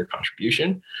terms of their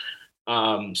contribution.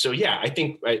 So yeah, I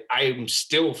think I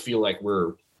still feel like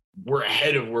we're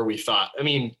ahead of where we thought. I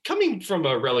mean, coming from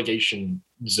a relegation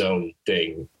zone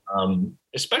thing,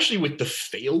 especially with the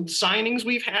failed signings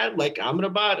we've had, like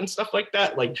Amrabat and stuff like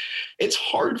that, it's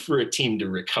hard for a team to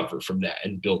recover from that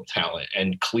and build talent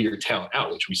and clear talent out,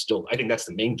 which I think that's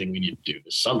the main thing we need to do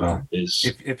this summer.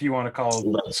 Is if you want to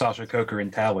call Sasha Coker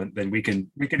in talent, then we can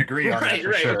agree on that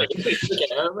for sure.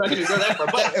 I'm not going to go that far,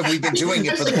 but and we've been doing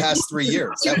it for the past 3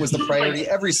 years. That was the priority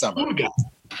every summer.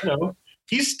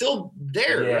 He's still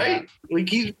there, right?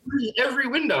 He's every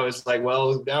window is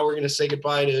well, now we're going to say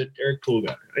goodbye to Eric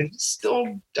Pulga. And he's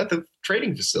still at the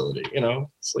training facility,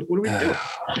 It's what do we do?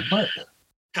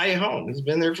 Callejon has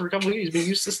been there for a couple of years. He's been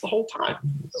useless the whole time.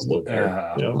 So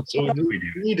we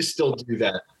need to still do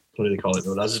that. What do they call it?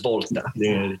 That's Volta.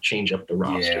 They need to change up the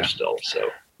roster still. So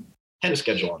kind of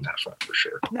schedule on that front for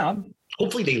sure. No,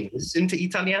 hopefully they listen to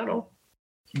Italiano.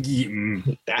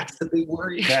 That's the big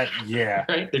worry. Right?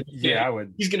 I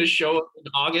would. He's going to show up in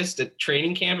August at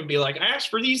training camp and be like, I asked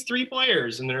for these 3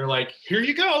 players. And they're like, here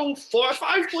you go. 4 or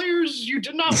 5 players you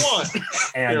did not want.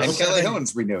 and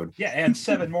Callejon's renewed. Yeah, and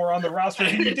 7 more on the roster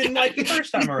who you didn't like the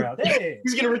first time around. Hey.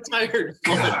 He's going to retire in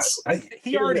Florence.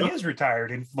 He already is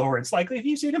retired in Florence. Have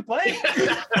you seen him play?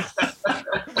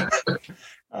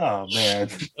 Oh man.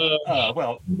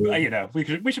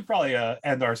 We should probably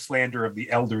end our slander of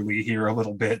the elderly here a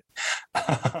little bit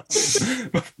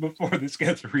before this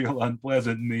gets real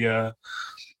unpleasant and the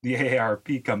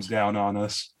AARP comes down on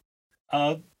us.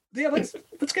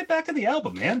 Let's get back to the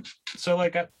album, man. So I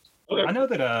know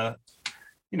that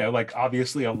you know, like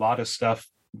obviously a lot of stuff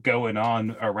going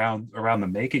on around the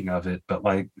making of it, but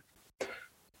like,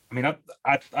 I mean,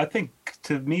 I think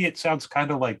to me it sounds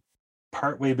kind of like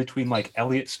partway between like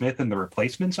Elliott Smith and the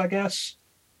Replacements, I guess.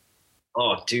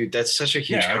 Oh, dude, that's such a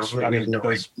huge I mean,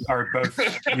 those are both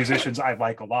musicians I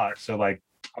like a lot, so like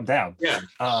I'm down. Yeah.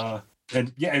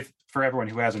 And yeah, if, for everyone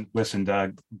who hasn't listened,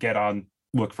 get on,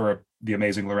 look for the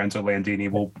amazing Lorenzo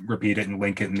Landini. We'll repeat it and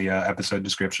link it in the episode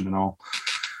description and all.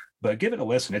 But give it a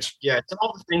listen. It's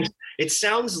all the things. It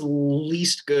sounds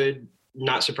least good,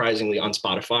 not surprisingly, on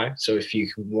Spotify. So if you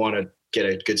want to get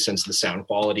a good sense of the sound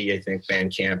quality, I think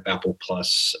Bandcamp, Apple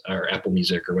Plus, or Apple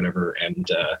Music or whatever, and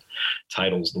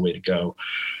Tidal's the way to go.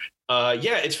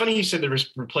 Yeah, it's funny you said the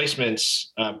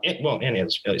Replacements, and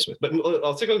Elliott Smith, but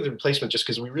I'll take over the Replacement just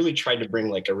because we really tried to bring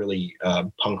like a really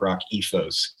punk rock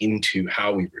ethos into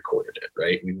how we recorded it,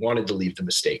 right? We wanted to leave the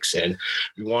mistakes in.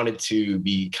 We wanted to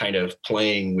be kind of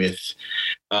playing with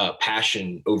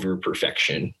passion over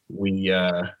perfection. We,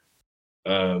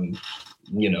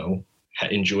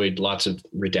 enjoyed lots of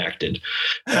Redacted,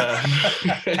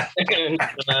 and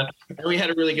we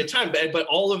had a really good time. But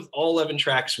all 11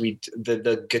 tracks,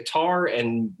 the guitar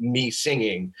and me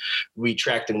singing, we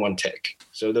tracked in one take.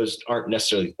 So those aren't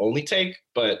necessarily only take,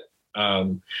 but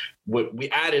we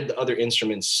added the other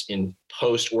instruments in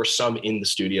post or some in the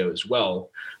studio as well.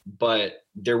 But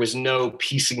there was no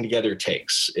piecing together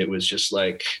takes. It was just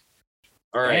like,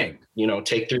 all right,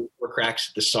 take 3 or 4 cracks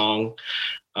at the song.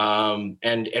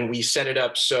 And we set it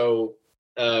up so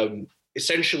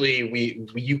essentially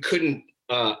you couldn't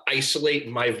isolate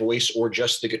my voice or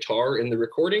just the guitar in the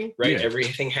recording, right? Yeah.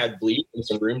 Everything had bleed and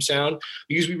some room sound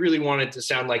because we really wanted to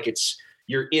sound like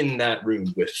you're in that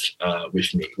room with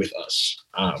me, with us.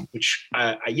 Which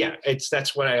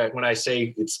that's when I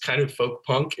say it's kind of folk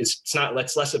punk. It's not.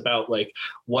 It's less about like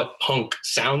what punk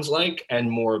sounds like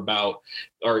and more about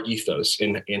our ethos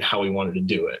in how we wanted to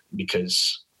do it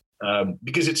because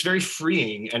it's very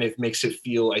freeing and it makes it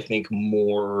feel, I think,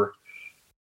 more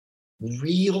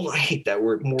real. I hate that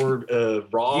word. More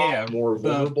raw, more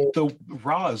vulnerable. The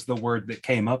raw is the word that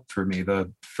came up for me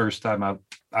the first time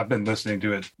I've been listening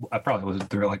to it. I probably listened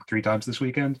through it like 3 times this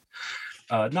weekend.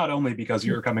 Not only because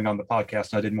you were coming on the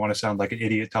podcast and I didn't want to sound like an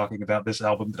idiot talking about this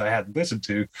album that I hadn't listened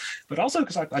to, but also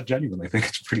because I genuinely think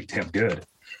it's pretty damn good.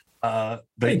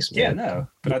 Thanks, yeah, no,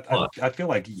 but I feel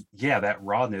like, that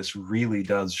rawness really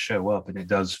does show up and it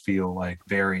does feel like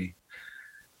very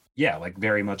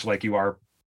much like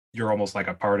you're almost like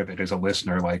a part of it as a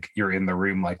listener, like you're in the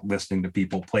room, like listening to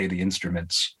people play the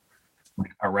instruments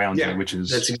like, around you, which is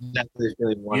that's exactly the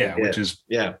feeling. Which is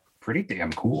pretty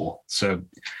damn cool. So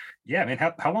yeah, I mean,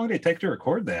 how long did it take to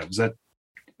record that? Was it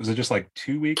just like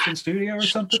 2 weeks in studio or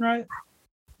something, right?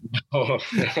 Oh,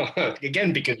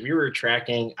 again, because we were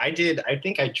tracking, I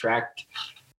think I tracked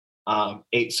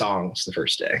 8 songs the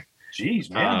first day. Jeez,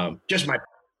 man. Just my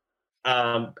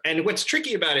and what's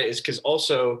tricky about it is because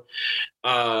also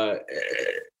I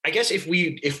guess if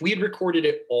we had recorded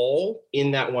it all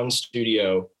in that one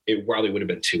studio, it probably would have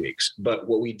been 2 weeks. But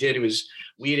what we did was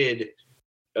we did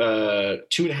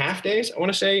 2.5 days, I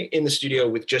want to say, in the studio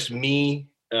with just me,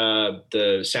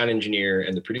 the sound engineer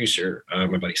and the producer,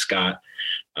 my buddy Scott,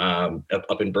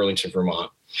 up in Burlington,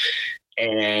 Vermont.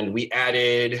 And we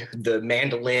added the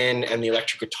mandolin and the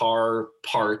electric guitar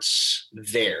parts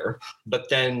there, but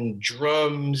then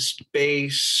drums,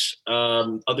 bass,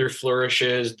 other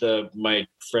flourishes, my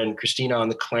friend Christina on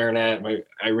the clarinet, my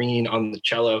Irene on the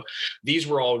cello, these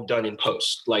were all done in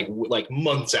post, like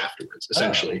months afterwards,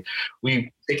 essentially.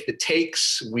 We take the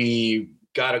takes, we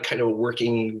got a kind of a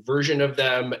working version of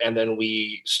them. And then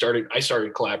I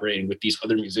started collaborating with these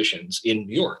other musicians in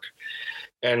New York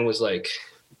and was like,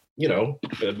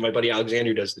 my buddy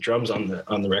Alexander does the drums on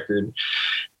the record.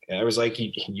 And I was like,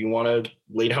 you want to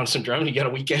lay down some drums? You got a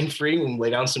weekend free and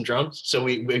lay down some drums. So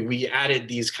we added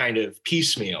these kind of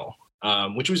piecemeal,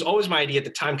 which was always my idea at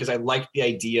the time, because I liked the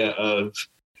idea of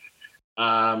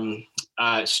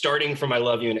starting from I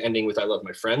Love You and ending with I Love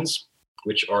My Friends,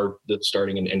 which are the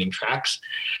starting and ending tracks.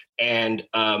 And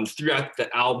throughout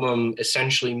the album,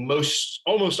 essentially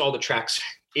almost all the tracks,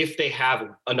 if they have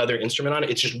another instrument on it,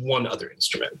 it's just one other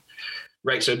instrument,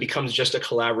 right? So it becomes just a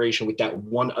collaboration with that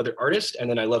one other artist. And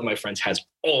then I Love My Friends has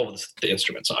all of the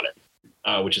instruments on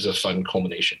it, which is a fun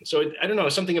culmination. So I don't know,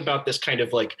 something about this kind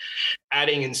of like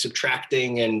adding and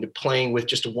subtracting and playing with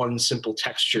just one simple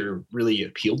texture really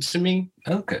appealed to me.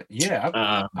 Okay. Yeah.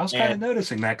 I was kind of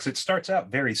noticing that because it starts out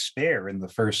very spare in the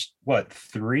first,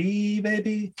 3,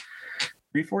 maybe?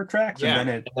 3, 4 tracks, yeah.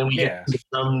 and then we get to the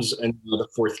drums and the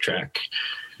 4th track.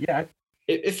 Yeah,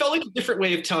 it felt like a different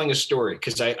way of telling a story,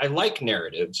 because I like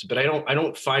narratives, but I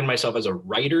don't find myself as a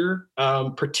writer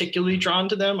particularly drawn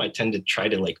to them. I tend to try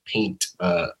to like paint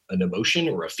an emotion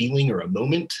or a feeling or a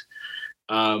moment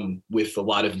with a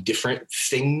lot of different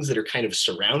things that are kind of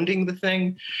surrounding the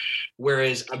thing.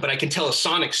 But I can tell a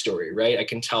sonic story, right? I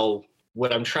can tell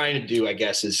what I'm trying to do, I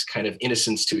guess, is kind of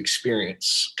innocence to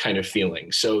experience kind of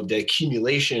feeling. So the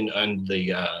accumulation and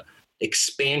the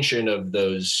expansion of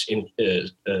those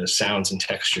sounds and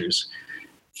textures,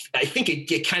 I think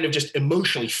it kind of just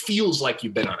emotionally feels like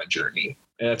you've been on a journey.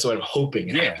 And that's what I'm hoping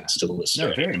happens to the listener.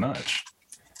 No, very much.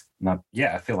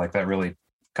 I feel like that really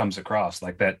comes across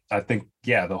like that. I think,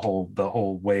 the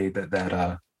whole way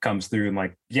that comes through, and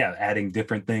like, adding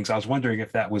different things. I was wondering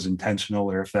if that was intentional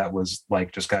or if that was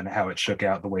like just kind of how it shook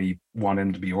out the way you want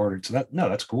him to be ordered. So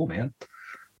that's cool, man.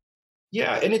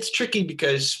 Yeah, and it's tricky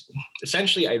because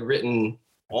essentially I'd written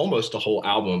almost a whole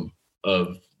album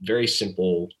of very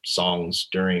simple songs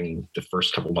during the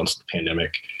first couple of months of the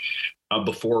pandemic,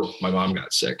 before my mom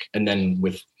got sick. And then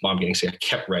with mom getting sick, I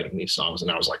kept writing these songs, and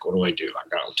I was like, what do I do?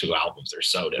 I've got 2 albums. They're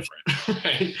so different.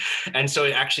 Right? And so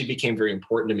it actually became very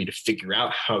important to me to figure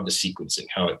out how the sequencing,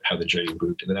 how the journey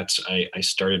moved. And then I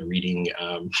started reading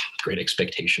Great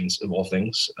Expectations, of all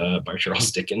things, by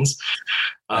Charles Dickens.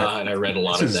 And I read a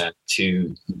lot of that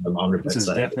to my mom. This is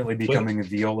definitely becoming a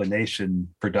Viola Nation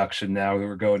production now that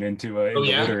we're going into the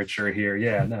literature here.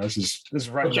 Yeah, no, this is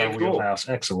right in our wheelhouse.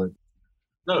 Excellent.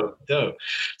 No.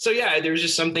 So there's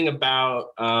just something about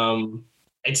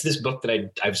it's this book that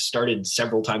I've started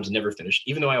several times and never finished,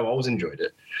 even though I've always enjoyed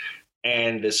it.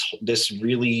 And this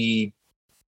really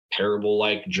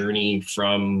parable-like journey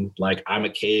from like, I'm a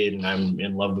kid and I'm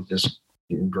in love with this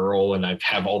girl, and I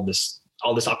have all this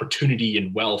opportunity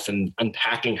and wealth, and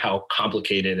unpacking how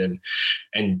complicated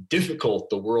and difficult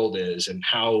the world is, and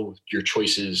how your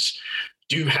choices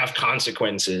do have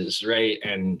consequences, right?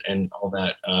 And all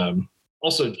that.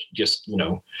 Also just,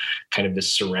 kind of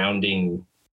this surrounding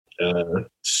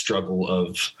struggle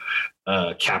of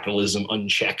capitalism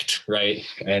unchecked, right?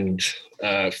 And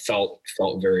felt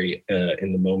very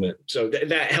in the moment. So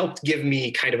that helped give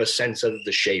me kind of a sense of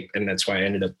the shape. And that's why I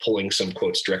ended up pulling some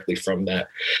quotes directly from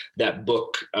that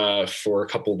book for a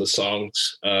couple of the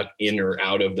songs, in or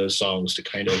out of those songs, to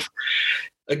kind of,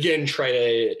 again, try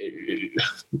to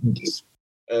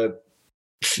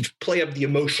play up the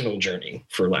emotional journey,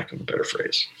 for lack of a better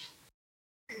phrase.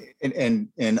 And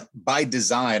by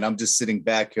design, I'm just sitting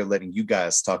back here letting you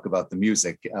guys talk about the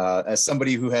music. As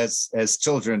somebody who has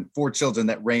children, 4 children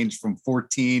that range from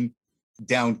 14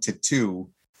 down to 2,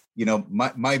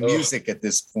 my music at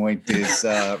this point is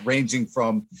ranging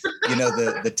from,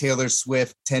 the Taylor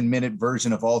Swift 10-minute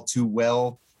version of All Too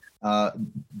Well.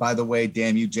 By the way,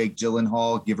 damn you, Jake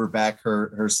Gyllenhaal, give her back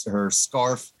her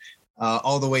scarf.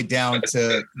 All the way down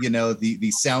to,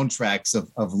 the soundtracks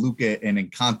of Luca and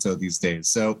Encanto these days.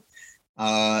 So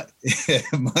my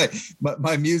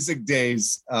music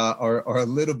days are a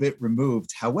little bit removed.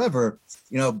 However,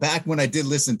 back when I did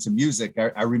listen to music,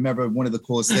 I remember one of the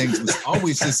coolest things was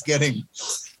always just getting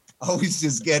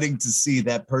to see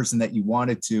that person that you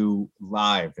wanted to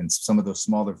live in some of those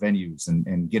smaller venues,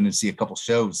 and getting to see a couple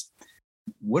shows.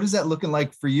 What is that looking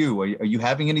like for you? Are you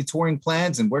having any touring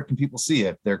plans, and where can people see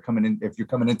it? If you're coming into the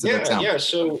town? Yeah.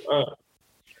 So,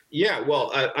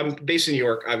 well, I'm based in New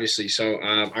York, obviously. So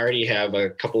I already have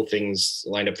a couple of things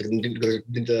lined up.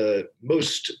 The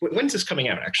most, when's this coming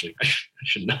out? Actually, I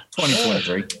should know.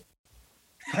 2023.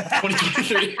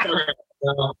 2023.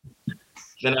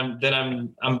 Then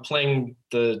I'm playing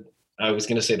I was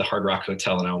going to say the Hard Rock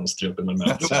Hotel, and I almost threw up in my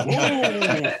mouth. So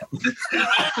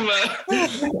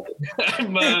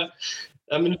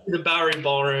I'm in the Bowery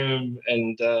Ballroom,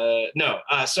 and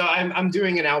so I'm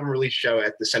doing an album release show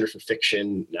at the Center for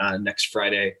Fiction next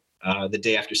Friday, the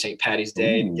day after St. Patty's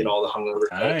Day, to get all the hungover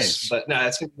folks. But no,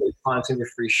 it's going to be really fun. It's going to be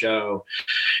a free show.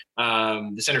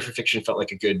 The Center for Fiction felt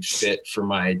like a good fit for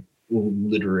my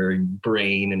literary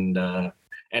brain,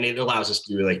 and it allows us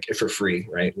to do like for free,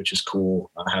 right? Which is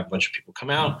cool. I have a bunch of people come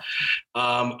out.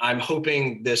 I'm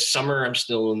hoping this summer, I'm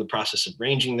still in the process of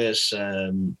arranging this.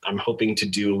 I'm hoping to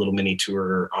do a little mini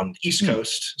tour on the East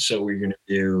Coast. So we're going to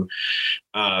do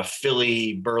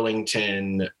Philly,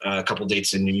 Burlington, a couple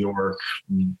dates in New York,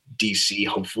 DC,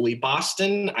 hopefully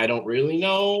Boston. I don't really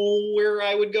know where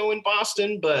I would go in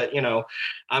Boston, but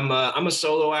I'm a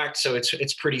solo act, so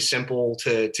it's pretty simple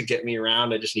to get me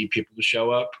around. I just need people to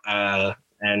show up.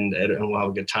 And we'll have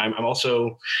a good time. I'm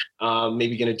also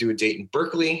maybe going to do a date in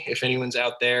Berkeley if anyone's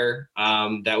out there.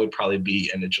 That would probably be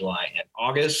end of July and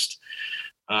August.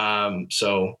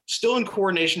 So still in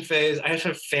coordination phase. I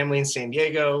have family in San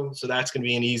Diego, so that's going to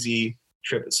be an easy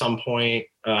trip at some point.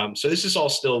 So this is all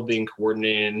still being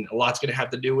coordinated, and a lot's going to have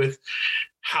to do with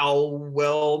how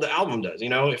well the album does.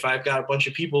 If I've got a bunch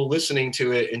of people listening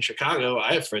to it in Chicago,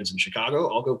 I have friends in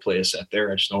Chicago, I'll go play a set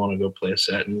there. I just don't want to go play a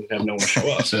set and have no one show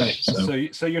up.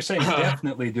 So you're saying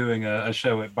definitely doing a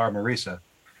show at Bar Marisa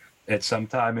at some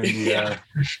time in the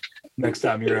next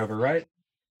time you're over, right?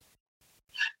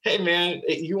 Hey man,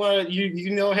 you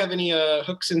have any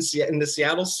hooks in the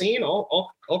Seattle scene?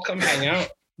 I'll come hang out.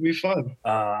 It'll be fun.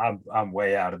 I'm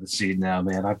way out of the scene now,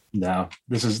 man.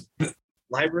 This is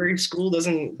library school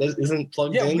isn't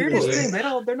plugged in. Yeah, weirdest thing.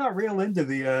 They're not real into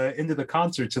the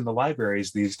concerts in the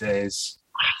libriaries these days.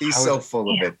 He's so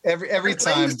full of it. Every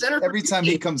time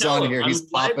he comes on here, he's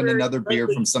popping another beer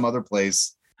from some other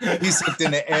place. He's hooked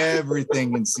into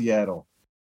everything in Seattle.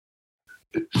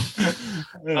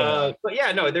 But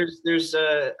yeah, no, there's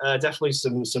definitely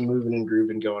some moving and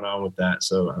grooving going on with that.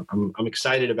 So I'm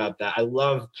excited about that. I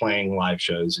love playing live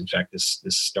shows. In fact, this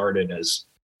started as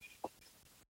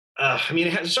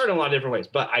it started in a lot of different ways,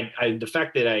 but the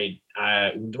fact that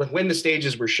when the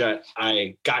stages were shut,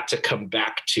 I got to come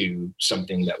back to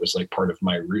something that was like part of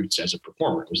my roots as a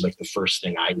performer. It was like the first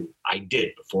thing I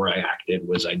did before I acted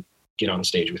was I get on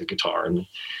stage with a guitar and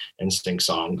sing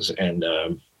songs, and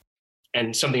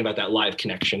something about that live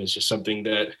connection is just something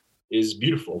that is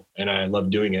beautiful, and I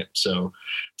love doing it. So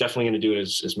definitely going to do it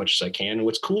as much as I can. And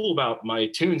what's cool about my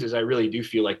tunes is I really do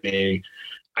feel like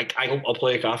I'll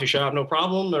play a coffee shop, no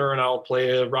problem, and I'll play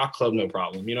a rock club, no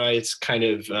problem. It's kind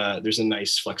of, there's a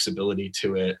nice flexibility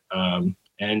to it.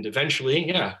 And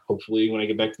eventually, hopefully when I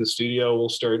get back to the studio, we'll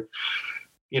start,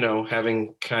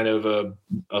 having kind of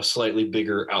a slightly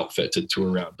bigger outfit to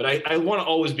tour around. But I want to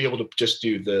always be able to just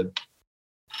do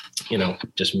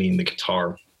just me and the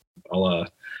guitar.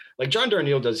 Like John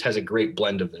Darnielle has a great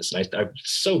blend of this. And I'm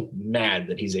so mad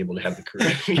that he's able to have the career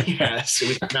he has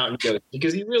with Mountain Goat,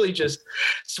 because he really just,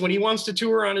 when he wants to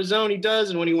tour on his own, he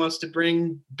does. And when he wants to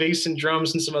bring bass and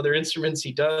drums and some other instruments,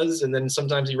 he does. And then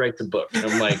sometimes he writes a book. And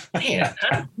I'm like, man,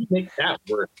 how did he make that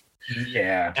work?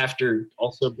 Yeah. After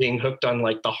also being hooked on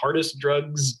like the hardest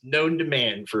drugs known to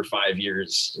man for 5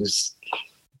 years. Is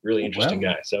really interesting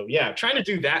guy. So yeah, trying to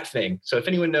do that thing. So if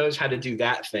anyone knows how to do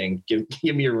that thing, give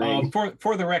me a ring.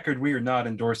 For the record, we are not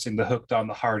endorsing the hooked on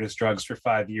the hardest drugs for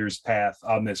 5 years path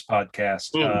on this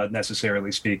podcast,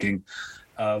 necessarily speaking.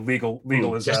 Legal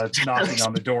is knocking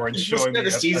on the door and showing me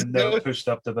a note pushed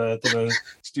up to the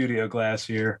studio glass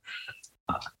here.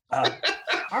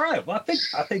 All right. Well,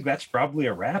 I think that's probably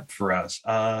a wrap for us.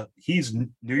 He's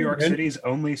New York City's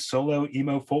only solo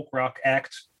emo folk rock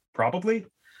act, probably.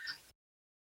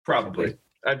 Probably.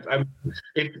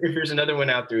 If there's another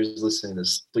one out there who's listening to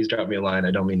this, please drop me a line.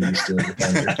 I don't mean to be stealing the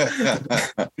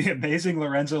thunder. The amazing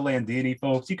Lorenzo Landini,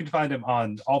 folks. You can find him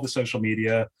on all the social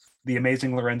media.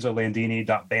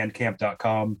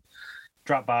 theamazinglorenzolandini.bandcamp.com.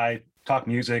 Drop by, talk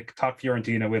music, talk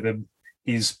Fiorentina with him.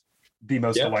 He's the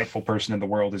most delightful person in the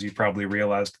world, as you probably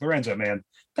realized. Lorenzo, man,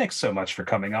 thanks so much for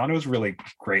coming on. It was really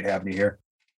great having you here.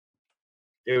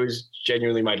 It was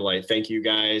genuinely my delight. Thank you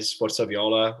guys. Forza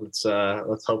Viola. Let's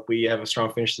hope we have a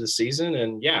strong finish to the season.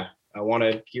 And yeah, I want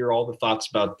to hear all the thoughts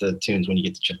about the tunes when you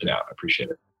get to check it out. I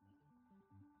appreciate it.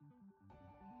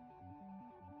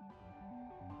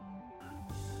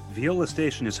 Viola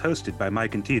Station is hosted by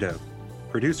Mike and Tito.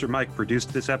 Producer Mike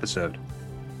produced this episode.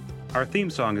 Our theme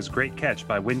song is Great Catch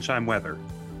by Windchime Weather.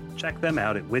 Check them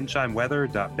out at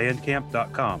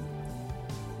windchimeweather.bandcamp.com.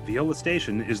 Viola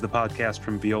Station is the podcast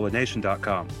from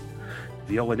violanation.com.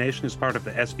 Viola Nation is part of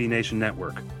the SB Nation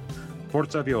Network.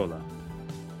 Forza Viola.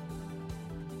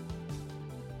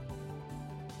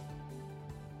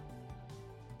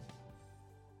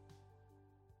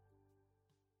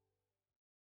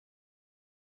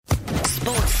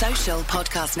 Sports Social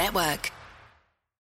Podcast Network.